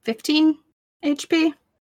 15 HP.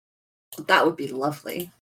 That would be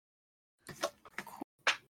lovely.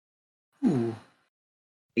 Ooh.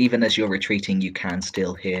 Even as you're retreating, you can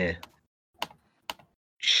still hear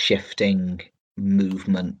shifting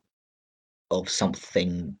movement of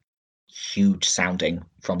something huge sounding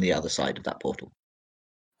from the other side of that portal.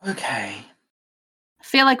 Okay. I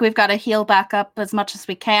feel like we've got to heal back up as much as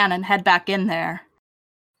we can and head back in there.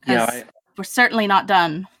 'Cause Yeah. we're certainly not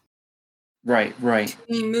done. Right. Can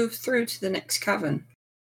we move through to the next cavern?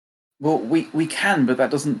 Well, we can, but that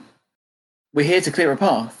doesn't. We're here to clear a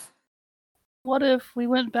path. What if we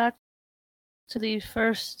went back to the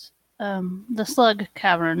first, the slug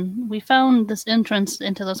cavern? We found this entrance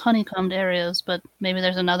into those honeycombed areas, but maybe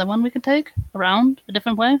there's another one we could take around a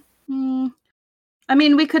different way? I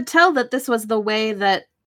mean, we could tell that this was the way that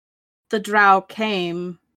the Drow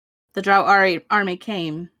came. The Drow army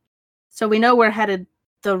came. So we know we're headed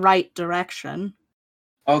the right direction.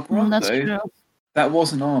 I'll grant, That's though, true. that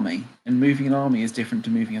was an army, and moving an army is different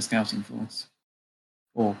to moving a scouting force.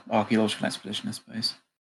 Or archaeological expedition, I suppose.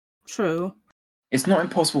 True. It's not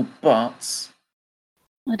impossible, but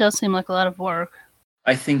It does seem like a lot of work.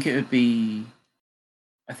 I think it would be.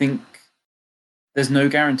 I think there's no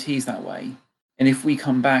guarantees that way. And if we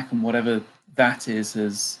come back and whatever that is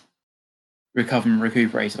has recovered and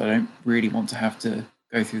recuperated, I don't really want to have to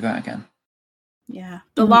go through that again. Yeah.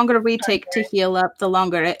 The longer we take to heal up, the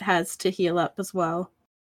longer it has to heal up as well.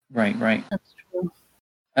 Right. That's true.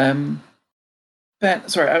 Ben,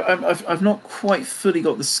 sorry, I've not quite fully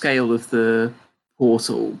got the scale of the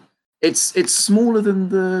portal. It's smaller than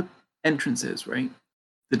the entrances, right?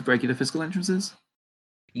 The regular physical entrances.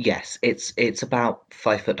 Yes, it's about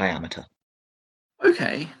 5 foot diameter.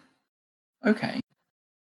 Okay.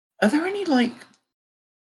 Are there any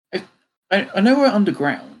I know we're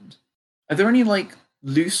underground. Are there any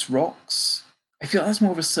loose rocks? I feel that's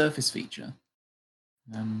more of a surface feature.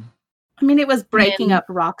 I mean, it was breaking up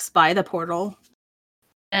rocks by the portal.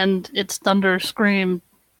 And its thunder scream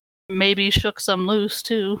maybe shook some loose,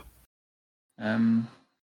 too. Do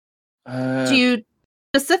you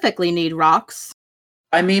specifically need rocks?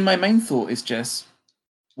 I mean, my main thought is just,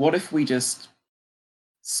 what if we just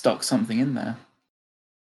stuck something in there?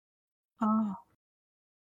 Oh.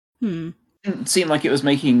 It didn't seem like it was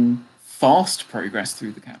making fast progress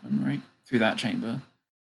through the cavern, right? Through that chamber.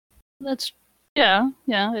 That's, yeah,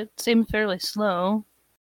 it seemed fairly slow.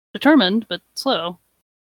 Determined, but slow.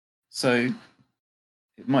 So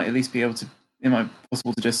it might at least be able to, it might be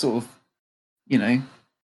possible to just sort of,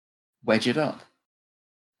 wedge it up.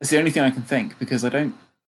 That's the only thing I can think, because I don't...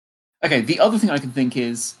 Okay, the other thing I can think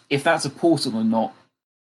is, if that's a portal and not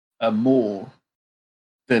a moor,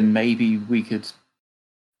 then maybe we could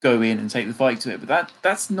go in and take the fight to it, but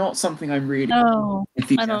that's not something I'm really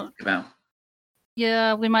enthusiastic about.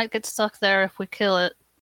 Yeah, we might get stuck there if we kill it.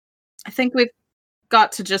 I think we've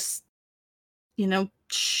got to just,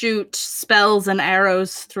 shoot spells and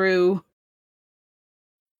arrows through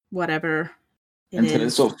whatever it Until is.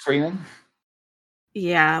 it's sort of screaming?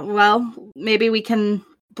 Yeah, well, maybe we can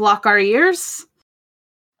block our ears?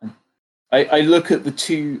 I look at the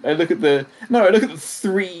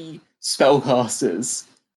three spellcasters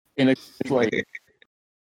in a way.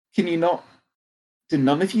 Can you not? Do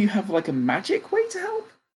none of you have a magic way to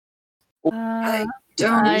help? I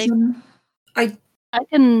don't. I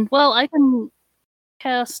can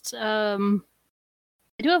cast. I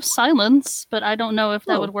do have silence, but I don't know if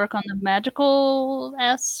that Oh. would work on the magical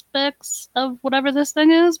aspects of whatever this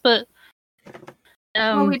thing is. But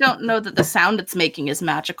Well, we don't know that the sound it's making is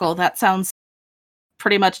magical. That sounds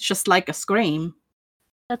pretty much just like a scream.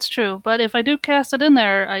 that's true. But if I do cast it in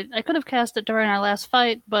there, I could have cast it during our last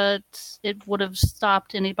fight, but it would have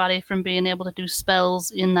stopped anybody from being able to do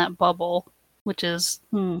spells in that bubble, which is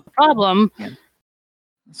a problem.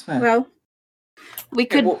 That's fair. Well, we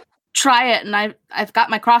Okay, could well, try it, and I've got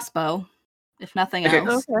my crossbow, if nothing Okay.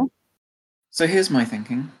 else. Okay. so here's my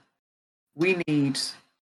thinking. We need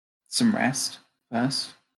some rest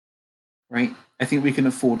first, right? I think we can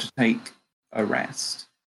afford to take a rest.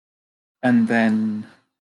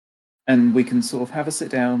 And we can sort of have a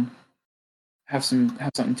sit down, have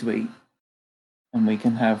something to eat, and we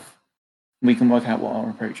can work out what our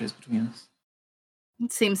approach is between us.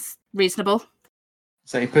 It seems reasonable.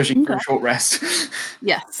 Say pushing for a Okay. short rest.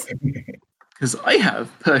 Yes. Because I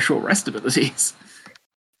have per short rest abilities.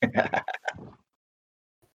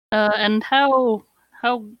 And how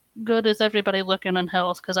good is everybody looking on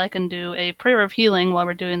health? Because I can do a prayer of healing while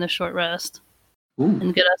we're doing the short rest Ooh.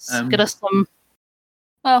 and get us some.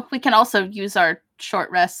 Well, we can also use our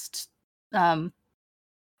short rest.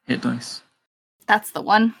 Hit dice. That's the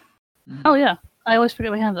one. Oh yeah, I always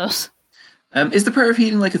forget we have those. Is the prayer of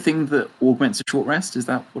healing like a thing that augments a short rest? Is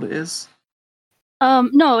that what it is?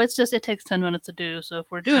 No, it's just it takes 10 minutes to do. So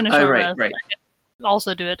if we're doing a short rest, right. I can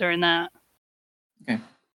also do it during that.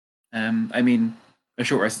 I mean, a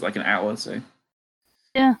short rest is like an hour, so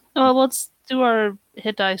Yeah. Well, let's do our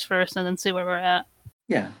hit dice first, and then see where we're at.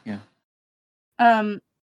 yeah.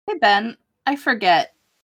 Hey Ben, I forget.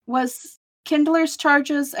 Was Kindler's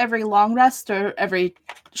charges every long rest or every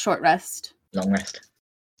short rest? Long rest.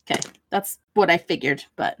 Okay, that's what I figured,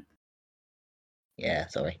 but Yeah,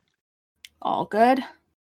 sorry. all good.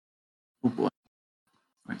 Oh boy.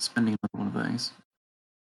 Right, spending another one of those.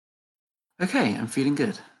 Okay, I'm feeling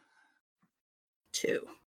good. 2.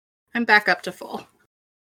 I'm back up to full.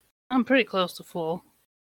 I'm pretty close to full.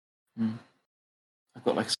 I've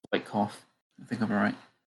got like a slight cough. I think I'm alright.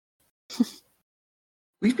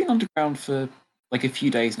 We've been underground for like a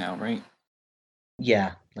few days now, right?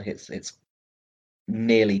 Yeah, like it's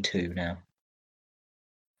nearly 2 now.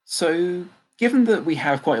 So, given that we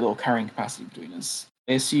have quite a lot of carrying capacity between us,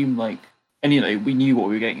 I assume we knew what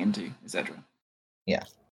we were getting into, etc. Yeah.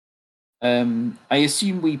 I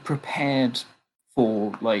assume we prepared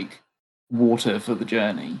for like water for the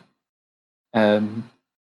journey.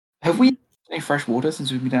 Have we any fresh water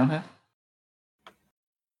since we've been down here?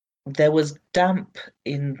 There was damp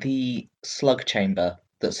in the slug chamber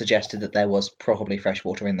that suggested that there was probably fresh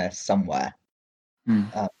water in there somewhere.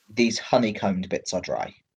 These honeycombed bits are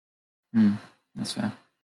dry. That's fair.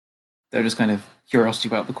 They're just kind of curiosity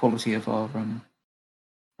about the quality of our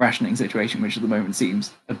rationing situation, which at the moment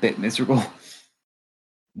seems a bit miserable.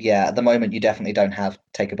 Yeah, at the moment you definitely don't have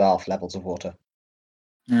take a bath levels of water.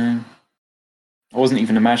 I wasn't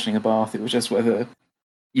even imagining a bath. It was just whether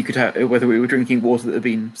we were drinking water that had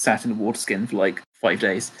been sat in a water skin for like 5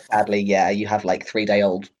 days. Sadly, yeah, you have like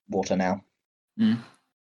 3-day-old water now.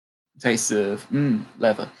 Taste of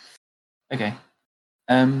leather. Okay.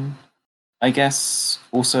 I guess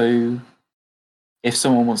also, if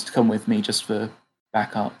someone wants to come with me just for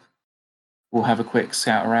backup, we'll have a quick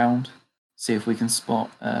scout around, see if we can spot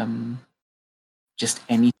just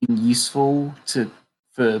anything useful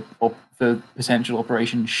for potential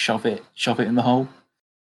operation. Shove it in the hole.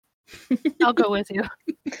 I'll go with you.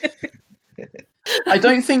 I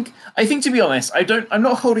think to be honest, I'm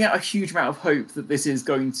not holding out a huge amount of hope that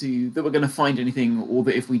we're going to find anything, or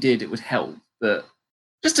that if we did, it would help. But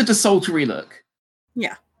just a desultory look.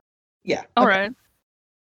 Yeah. All okay. right.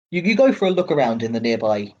 You go for a look around in the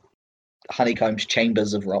nearby honeycombed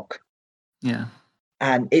chambers of rock. Yeah.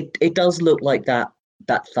 And it does look like that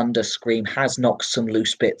thunder scream has knocked some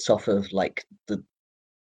loose bits off of like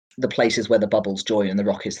the places where the bubbles join and the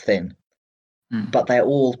rock is thin. But they're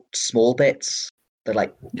all small bits. They're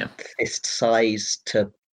like fist size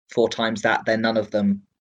to 4 times that. Then none of them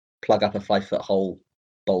plug up a 5-foot hole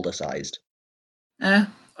boulder sized.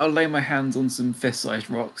 I'll lay my hands on some fist-sized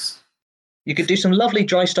rocks. You could do some lovely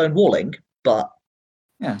dry stone walling, but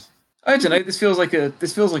yeah, I don't know. This feels like a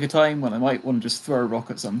time when I might want to just throw a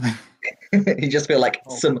rock at something. you just feel like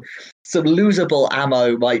some losable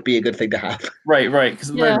ammo might be a good thing to have. Right.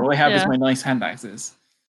 Because at the moment all I have is my nice hand axes,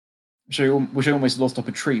 which I almost lost up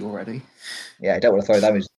a tree already. Yeah, I don't want to throw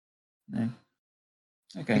those. No.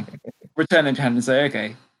 Okay. Return it to hand and say,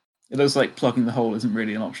 okay, it looks like plugging the hole isn't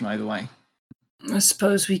really an option either way. I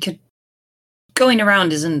suppose we could going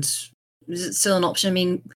around is it still an option? I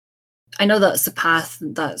mean, I know that's the path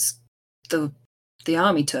that's the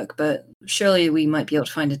army took, but surely we might be able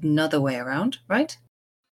to find another way around, right?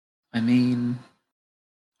 I mean,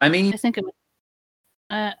 I think it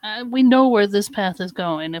we know where this path is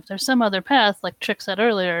going. If there's some other path, like Trick said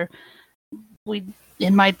earlier,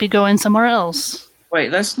 it might be going somewhere else.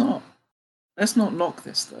 wait, let's not knock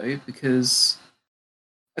this though, because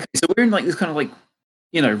okay, so we're in like this kind of like,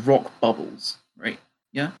 rock bubbles, right?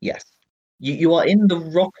 Yeah. Yes. You are in the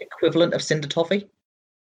rock equivalent of Cinder Toffee.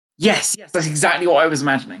 Yes, that's exactly what I was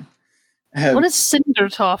imagining. What is cinder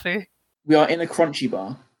toffee? We are in a crunchy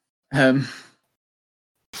bar.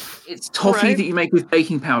 It's toffee Right. that you make with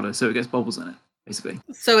baking powder, so it gets bubbles in it, basically.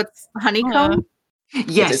 So it's honeycomb?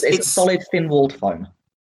 Yes, it's a solid thin-walled foam.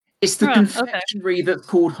 It's the Right, okay. confectionery that's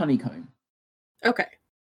called honeycomb. Okay.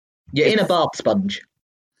 You're in a bath sponge.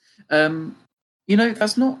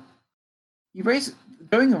 That's not.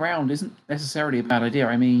 Going around isn't necessarily a bad idea.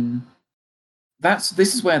 I mean,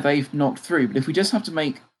 this is where they've knocked through. But if we just have to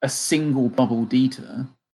make a single bubble detour,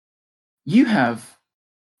 you have,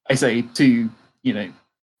 I say, the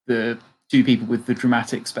two people with the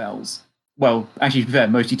dramatic spells. Well, actually, to be fair,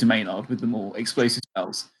 mostly to Maynard with the more explosive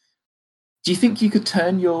spells. Do you think you could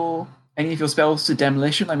turn any of your spells to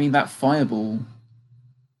demolition? I mean, that fireball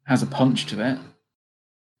has a punch to it.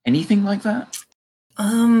 Anything like that?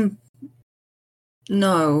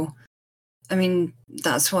 No. I mean,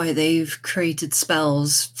 that's why they've created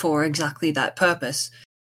spells for exactly that purpose.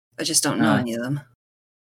 I just don't know any of them.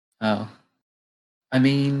 Oh. I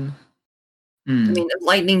mean... I mean, if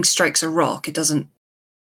lightning strikes a rock, it doesn't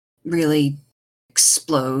really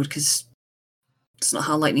explode, because that's not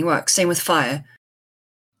how lightning works. Same with fire.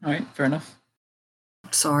 Alright, fair enough.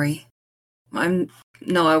 Sorry. I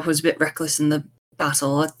was a bit reckless in the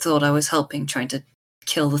battle. I thought I was helping, trying to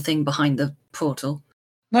kill the thing behind the portal.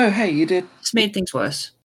 No, hey, you did... Just made things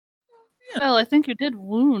worse. Well, I think you did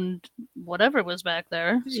wound whatever was back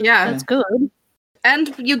there. So Yeah. that's good.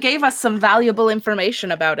 And you gave us some valuable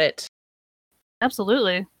information about it.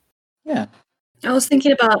 Absolutely. Yeah. I was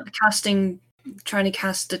thinking about trying to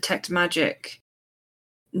cast Detect Magic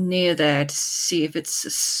near there to see if it's a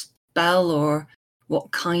spell or what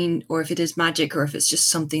kind, or if it is magic, or if it's just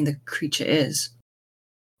something the creature is.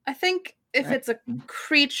 I think if it's a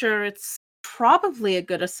creature, it's probably a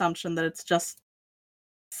good assumption that it's just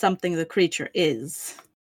something the creature is.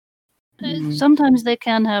 Sometimes they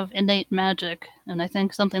can have innate magic, and I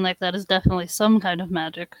think something like that is definitely some kind of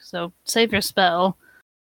magic. So save your spell.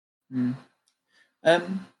 Wait,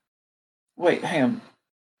 hang on.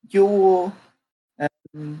 Your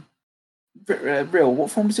Real,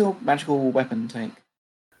 what form does your magical weapon take?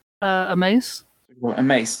 A mace. A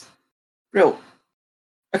mace. Real.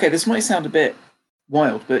 Okay, this might sound a bit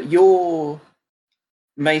wild, but your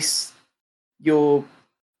mace, your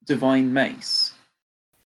divine mace,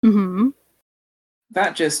 Mm-hmm.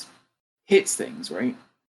 that just hits things, right?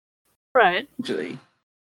 Right. Actually.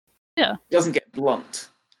 Yeah. It doesn't get blunt.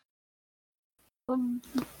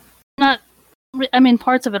 Not. I mean,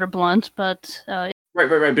 parts of it are blunt, but Right,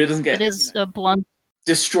 but it doesn't get. it is a blunt.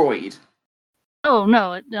 Destroyed. Oh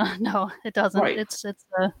no, no, it doesn't. Right. It's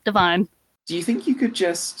divine. Do you think you could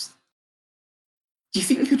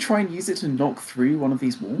try and use it to knock through one of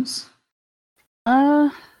these walls? I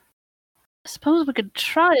suppose we could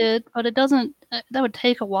try it, but it doesn't. That would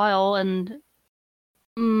take a while, and.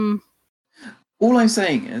 All I'm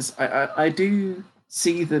saying is, I do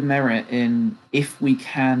see the merit in if we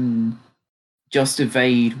can just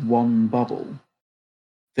evade one bubble,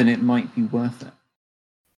 then it might be worth it.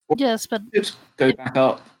 Yes, but We could go back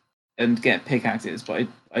up and get pickaxes, but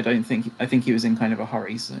I think he was in kind of a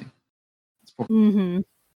hurry, so it's probably Mm-hmm.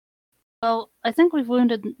 Well, I think we've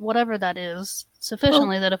wounded whatever that is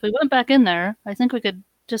sufficiently that if we went back in there, I think we could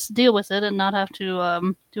just deal with it and not have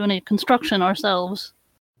to do any construction ourselves.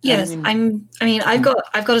 Yes, I've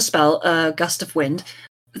got a spell, Gust of Wind.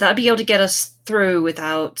 That'd be able to get us through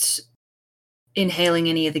without inhaling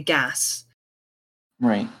any of the gas.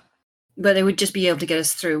 right. But it would just be able to get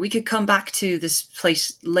us through. We could come back to this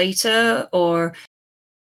place later or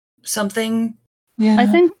something. Yeah. I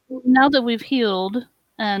think now that we've healed,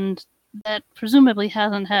 and that presumably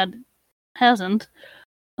hasn't,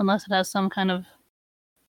 unless it has some kind of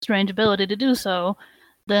strange ability to do so,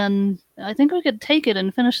 then I think we could take it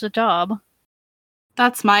and finish the job.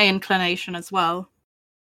 That's my inclination as well.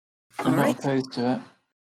 I'm not Alright. opposed to it.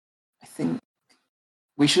 I think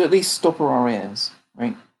we should at least stop our ears,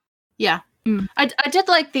 right? Yeah. I did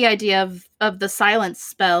like the idea of the silence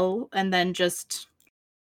spell and then just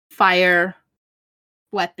fire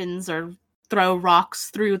weapons or throw rocks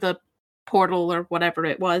through the portal or whatever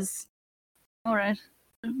it was. All right.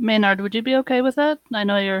 Maynard, would you be okay with that? I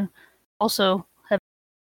know you're also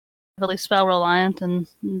heavily spell reliant, and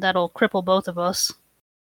that'll cripple both of us.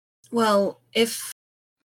 Well, if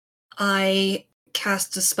I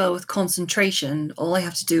cast a spell with concentration, all I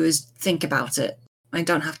have to do is think about it. I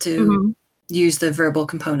don't have to use the verbal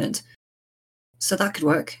component. So that could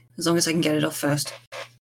work, as long as I can get it off first.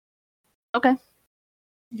 Okay.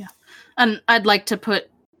 Yeah. And I'd like to put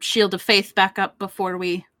Shield of Faith back up before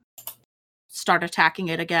we start attacking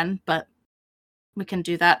it again, but we can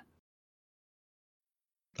do that.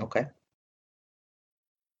 Okay.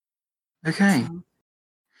 Okay.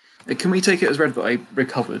 Can we take it as read that I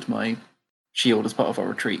recovered my shield as part of our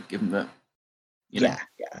retreat, given that, Yeah,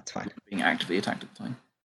 that's fine. being actively attacked at the time?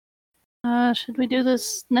 Should we do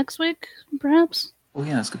this next week, perhaps? Oh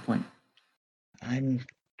yeah, that's a good point. I'm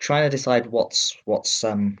trying to decide what's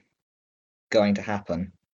going to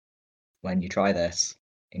happen when you try this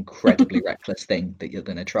incredibly reckless thing that you're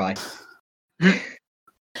going to try.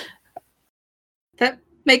 That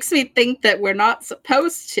makes me think that we're not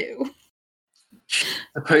supposed to.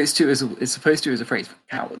 Supposed to is a phrase for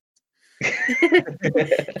cowards.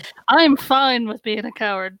 I'm fine with being a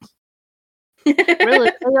coward.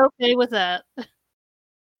 Really, are okay with that? I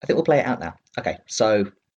think we'll play it out now. Okay, so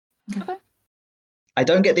Okay. I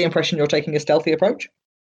don't get the impression you're taking a stealthy approach.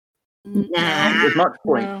 Nah. There's much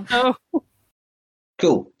point. Oh,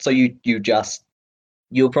 Cool. So you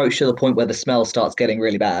approach to the point where the smell starts getting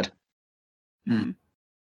really bad,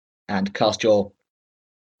 and cast your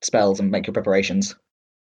spells and make your preparations,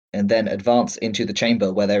 and then advance into the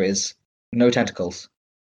chamber where there is no tentacles.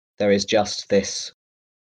 There is just this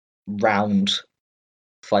round,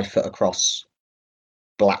 5 foot across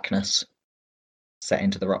blackness set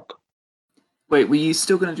into the rock. Wait, were you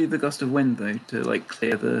still going to do the gust of wind though to like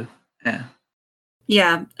clear the air?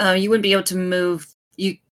 Yeah, you wouldn't be able to move.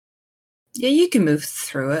 You can move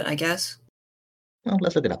through it, I guess. Well,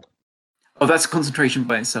 let's look it up. Oh, that's concentration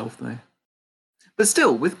by itself though. But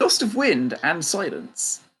still, with gust of wind and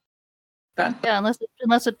silence, that yeah.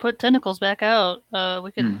 Unless it put tentacles back out,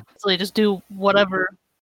 we could easily just do whatever.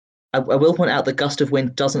 I will point out that gust of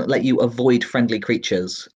wind doesn't let you avoid friendly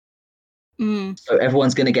creatures. So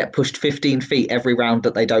everyone's going to get pushed 15 feet every round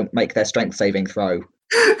that they don't make their strength saving throw.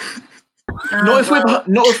 not if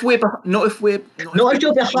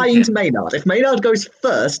you're behind Maynard. If Maynard goes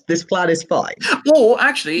first, this plan is fine. Or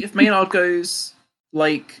actually, if Maynard goes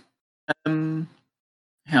like, So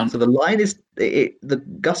the line is the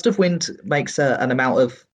gust of wind makes an amount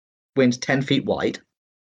of wind 10 feet wide.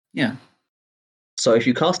 Yeah. So if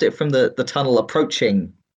you cast it from the tunnel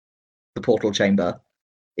approaching the portal chamber,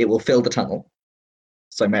 it will fill the tunnel.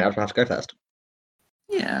 So Maynard will have to go first.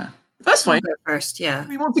 Yeah, that's fine. Go first, yeah.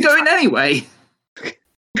 We want to go in anyway.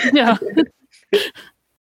 Yeah.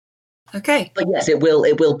 Okay. But yes, it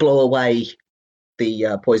will blow away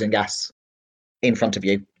the poison gas in front of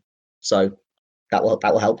you. So that will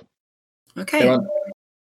help. Okay. There are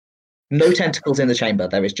no tentacles in the chamber.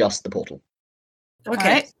 There is just the portal. Okay.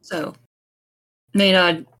 Alright. So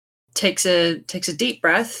Maynard takes a deep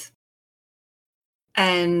breath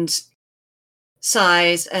and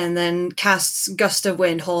sighs, and then casts gust of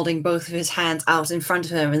wind, holding both of his hands out in front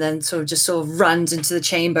of him, and then sort of runs into the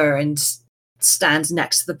chamber and stands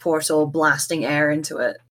next to the portal, blasting air into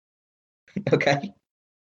it. Okay.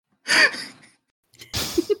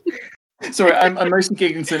 Sorry, I'm mostly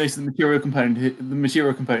giggling to notice the material component. The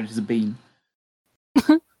material component is a beam.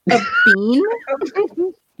 A beam?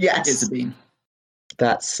 Yes. It's a beam.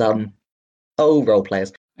 That's role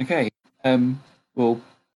players. Okay. We'll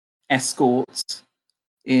escort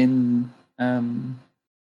in Rill.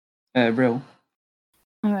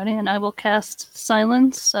 Alrighty, and I will cast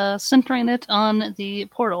Silence, centering it on the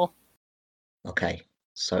portal. Okay.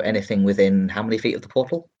 So anything within how many feet of the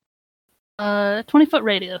portal? 20-foot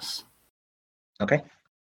radius. Okay.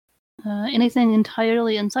 Anything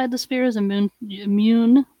entirely inside the sphere is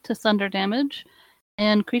immune to thunder damage,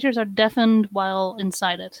 and creatures are deafened while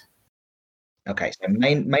inside it. Okay, so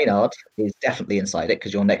Maynard is definitely inside it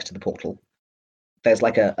because you're next to the portal. There's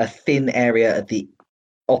like a thin area at the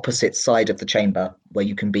opposite side of the chamber where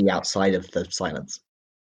you can be outside of the silence.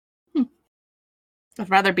 I'd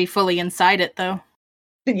rather be fully inside it, though.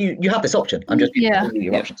 You have this option. I'm just giving you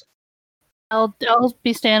your options. I'll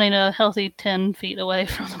be standing a healthy 10 feet away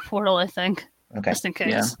from the portal, I think, Okay. just in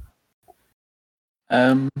case.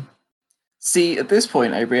 Yeah. See, at this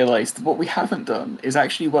point, I realised that what we haven't done is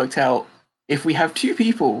actually worked out if we have two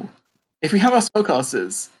people, if we have our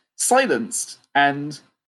spellcasters silenced and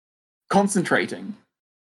concentrating,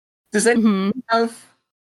 does anyone have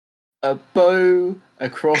a bow, a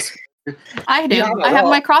crossbow, I do. You have a I have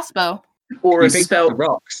my rock. crossbow. Or You a picked up spell, the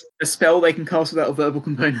rocks. a spell they can cast without a verbal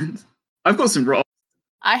component. I've got some rocks.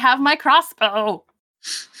 I have my crossbow.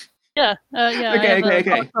 Yeah, yeah. Okay, I have okay, a okay.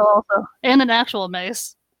 crossbow also, and an actual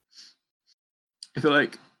mace. I feel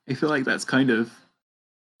like that's kind of.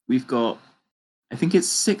 We've got. I think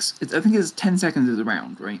it's 10 seconds is a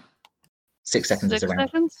round, right? 6 seconds is 6 around.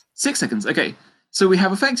 seconds? 6 seconds. Okay, so we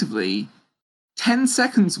have effectively 10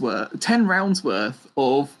 rounds worth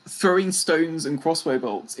of throwing stones and crossbow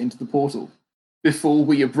bolts into the portal before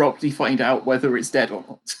we abruptly find out whether it's dead or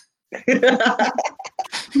not.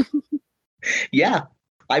 Yeah,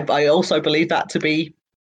 I also believe that to be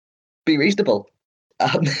reasonable.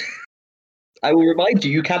 I will remind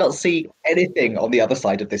you cannot see anything on the other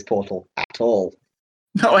side of this portal at all.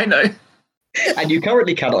 No, I know. And you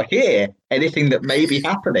currently cannot hear anything that may be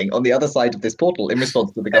happening on the other side of this portal in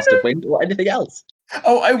response to the gust of wind or anything else.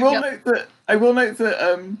 Oh, I will note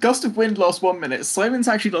that Gust of Wind lost 1 minute. Simon's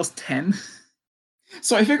actually lost 10.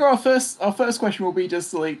 So I figure our first question will be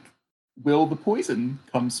just like, will the poison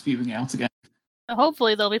come spewing out again?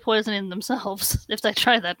 Hopefully they'll be poisoning themselves if they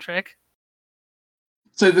try that trick.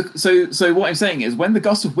 So what I'm saying is, when the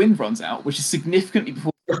Gust of Wind runs out, which is significantly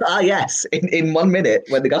before. Yes, in 1 minute,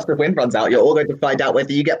 when the gust of wind runs out, you're all going to find out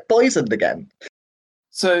whether you get poisoned again.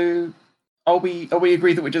 So are we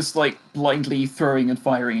agreed that we're just like blindly throwing and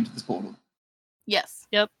firing into this portal? Yes.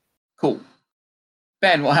 Cool.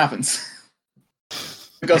 Ben, what happens?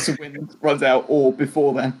 The Gust of Wind runs out, or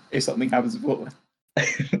before then, if something happens before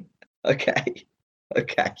then. Okay.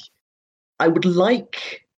 I would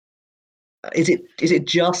like. Is it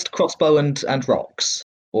just crossbow and rocks,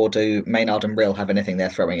 or do Maynard and Rill have anything they're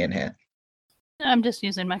throwing in here? I'm just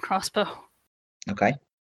using my crossbow. Okay.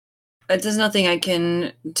 There's nothing I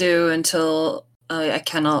can do until I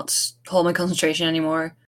cannot hold my concentration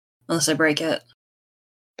anymore, unless I break it.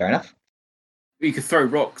 Fair enough. You could throw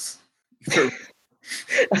rocks.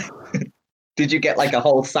 Did you get like a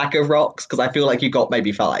whole sack of rocks? Because I feel like you got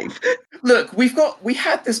maybe 5. Look, we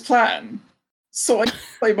had this plan, so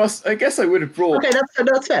I guess I would have brought. Okay,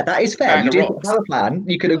 that's fair. That is fair. Bag You of did rocks. have a plan.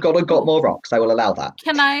 You could have got more rocks. I will allow that.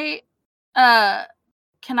 Can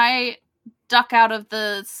I duck out of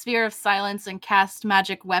the sphere of silence and cast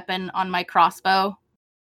magic weapon on my crossbow?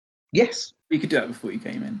 Yes. You could do that before you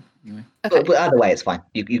came in, anyway. Okay, But either way, it's fine.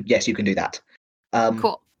 Yes, you can do that.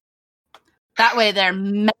 cool. That way they're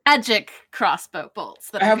magic crossbow bolts.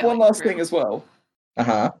 That I are have one going last through. thing as well.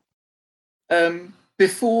 Uh-huh.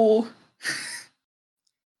 Before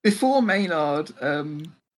Maynard,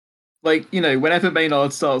 whenever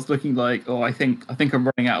Maynard starts looking like, oh, I think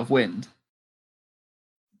I'm running out of wind,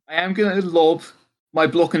 I am gonna lob my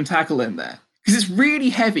block and tackle in there because it's really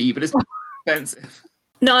heavy, but it's expensive.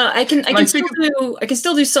 No, I can I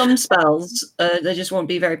still do some spells. They just won't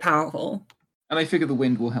be very powerful. And I figure the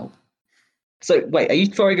wind will help. So wait, are you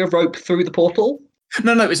throwing a rope through the portal?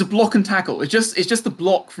 No, it's a block and tackle. It's just the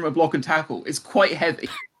block from a block and tackle. It's quite heavy,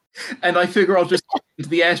 and I figure I'll just into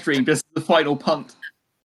the airstream just as the final punt.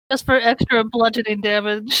 Just for extra bludgeoning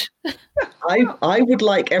damage. I would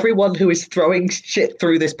like everyone who is throwing shit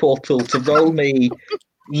through this portal to roll me,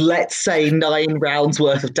 let's say, 9 rounds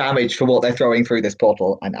worth of damage for what they're throwing through this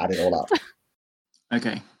portal and add it all up.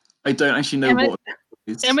 Okay, I don't actually know Damn it. what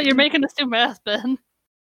it is. Damn it, you're making us do math, Ben.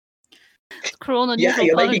 It's cruel and Yeah, unusual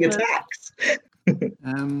you're making punishment.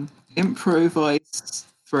 attacks. Improvised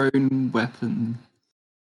thrown weapon.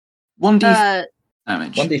 1d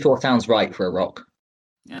damage. 1d4 sounds right for a rock.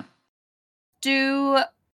 Do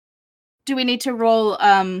we need to roll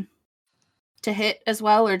to hit as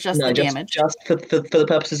well, or just the damage? Just for the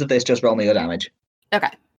purposes of this, just roll me your damage.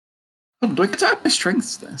 Okay. Oh, do I get to add my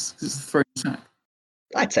strengths to this? Because it's a thrown attack.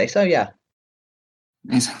 I'd say so, yeah.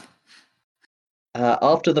 Amazing.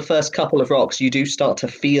 After the first couple of rocks, you do start to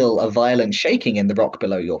feel a violent shaking in the rock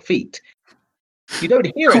below your feet. You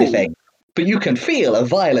don't hear Cool. anything, but you can feel a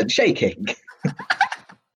violent shaking.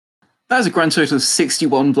 That is a grand total of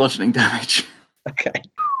 61 bludgeoning damage. Okay.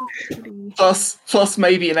 Plus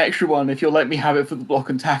maybe an extra one if you'll let me have it for the block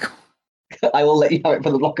and tackle. I will let you have it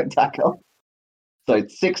for the block and tackle. So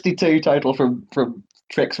it's 62 total from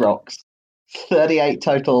Trick's rocks, 38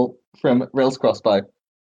 total from Rill's crossbow.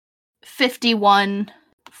 51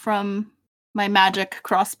 from my magic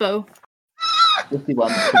crossbow.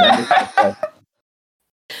 51 from Ender's crossbow.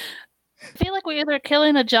 I feel like we're either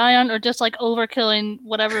killing a giant or just like overkilling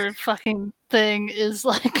whatever fucking thing is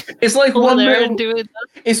like It's like over one there little, and doing that.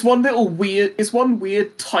 it's one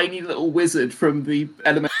weird tiny little wizard from the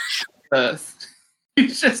element of Earth.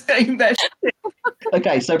 He's just getting that shit.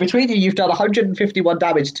 Okay, so between you, you've done 151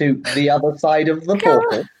 damage to the other side of the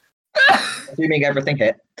portal, assuming everything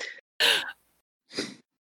hit.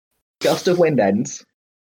 gust of wind ends.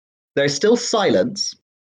 There is still silence.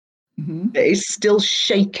 Mhm. It is still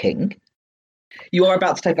shaking. You are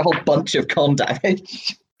about to take a whole bunch of con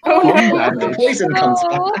damage. Oh, Con no. The damage. poison comes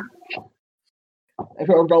No. back.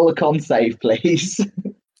 Everyone roll a con save, please.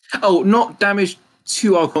 Oh, not damage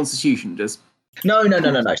to our constitution, just No.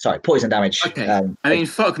 Sorry, poison damage. okay. I mean,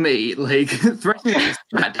 fuck me. Like, threatening against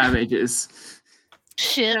that damage is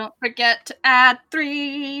Shit. Don't forget to add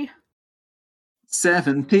 3.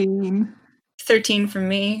 17. 13 from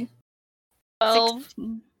me. 12.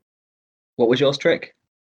 What was yours, Trick?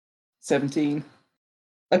 17.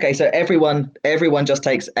 Okay, so everyone just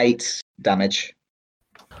takes 8 damage.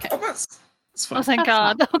 Oh, that's fine. Oh, thank That's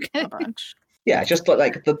God. not Okay. much. Yeah, just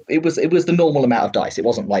like it was the normal amount of dice. It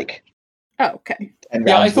wasn't like Oh, okay. 10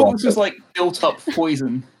 Yeah, I rounds thought long. this was like built up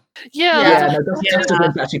poison. Yeah. Yeah, that's no, what- gust of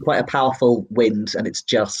wind's actually quite a powerful wind, and it's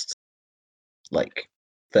just like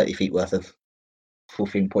 30 feet worth of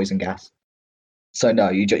full-feed poison gas. So no,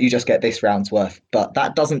 you just get this round's worth, but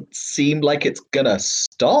that doesn't seem like it's gonna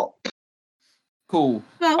stop. Cool.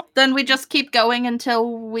 Well, then we just keep going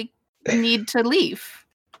until we need to leave.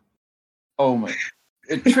 Oh my.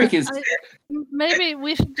 The trick is, Maybe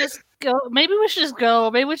we should just go. Maybe we should just go.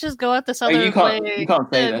 Maybe we should just go out this oh, other you can't way.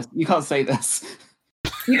 say and- this. You can't say this.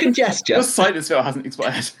 You can gesture. Your silence spell hasn't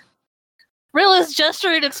expired. Rill is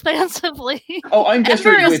gesturing expansively. Oh, I'm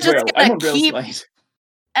gesturing Ember is with just Rill. gonna I'm on Rill's keep- side.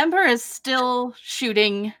 Ember is still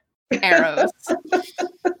shooting arrows. or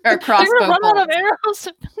You're crossbow gonna run out of bolts.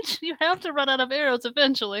 arrows. You have to run out of arrows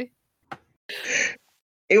eventually.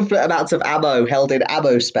 Infinite amounts of ammo held in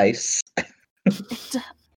ammo space.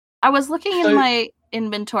 I was looking in So- my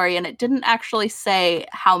inventory and it didn't actually say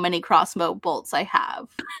how many crossbow bolts I have.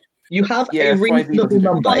 You have Yeah, a 5 reasonable equals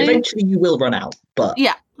number. 20. Eventually, you will run out, but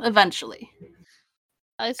Yeah, eventually.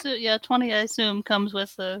 I assume, 20. I assume comes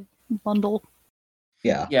with the bundle.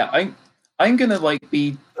 yeah. Yeah, I'm gonna like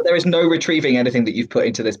be. But there is no retrieving anything that you've put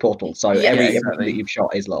into this portal, so Yeah, everything exactly. that you've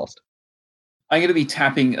shot is lost. I'm gonna be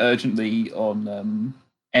tapping urgently on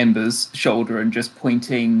Ember's shoulder and just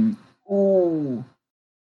pointing. Ooh.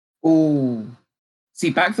 See,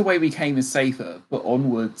 back the way we came is safer, but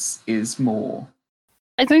onwards is more.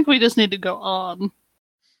 I think we just need to go on.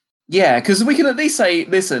 Yeah, because we can at least say,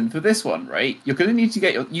 listen, for this one, right? You're going to need to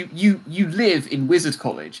get you live in Wizard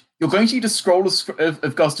College. You're going to need a scroll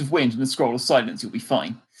of Gust of Wind and a scroll of Silence. You'll be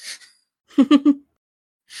fine,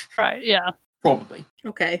 Right, yeah. probably.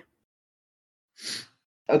 Okay.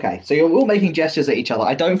 Okay, so you're all making gestures at each other.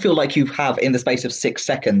 I don't feel like you have, in the space of 6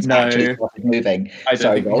 seconds, No. actually started moving. I don't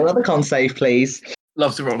So think we roll have. another con save, please.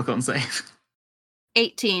 Love to roll a con save.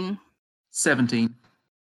 18. 17.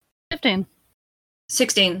 15.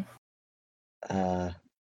 16.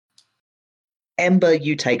 Ember,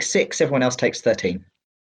 you take 6. Everyone else takes 13.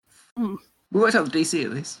 We worked out the DC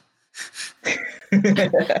at least.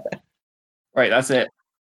 Right, that's it.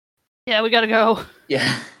 Yeah, we gotta go.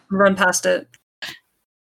 Yeah. Run past it.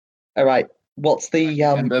 All right. What's the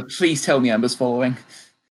Ember, please tell me Ember's following.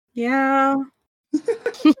 Yeah.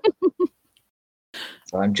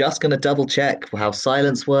 So I'm just going to double check how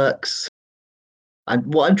silence works.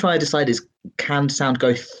 And what I'm trying to decide is, can sound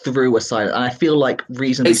go through a silence? And I feel like,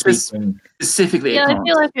 reasonably It's this- speaking, Specifically, Yeah, it I can't.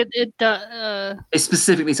 feel like it It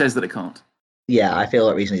specifically says that it can't. yeah, I feel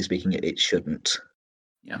like, reasonably speaking, it shouldn't.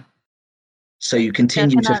 Yeah. So you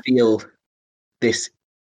continue can to I- feel this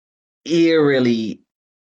eerily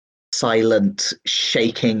silent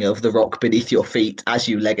shaking of the rock beneath your feet as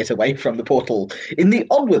you leg it away from the portal in the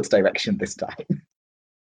onwards direction this time.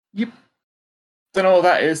 Yep. Don't know what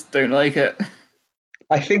that is. Don't like it.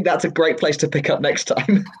 I think that's a great place to pick up next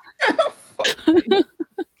time.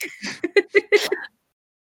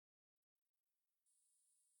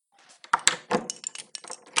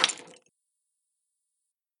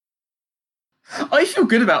 I feel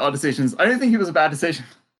good about our decisions. I don't think it was a bad decision.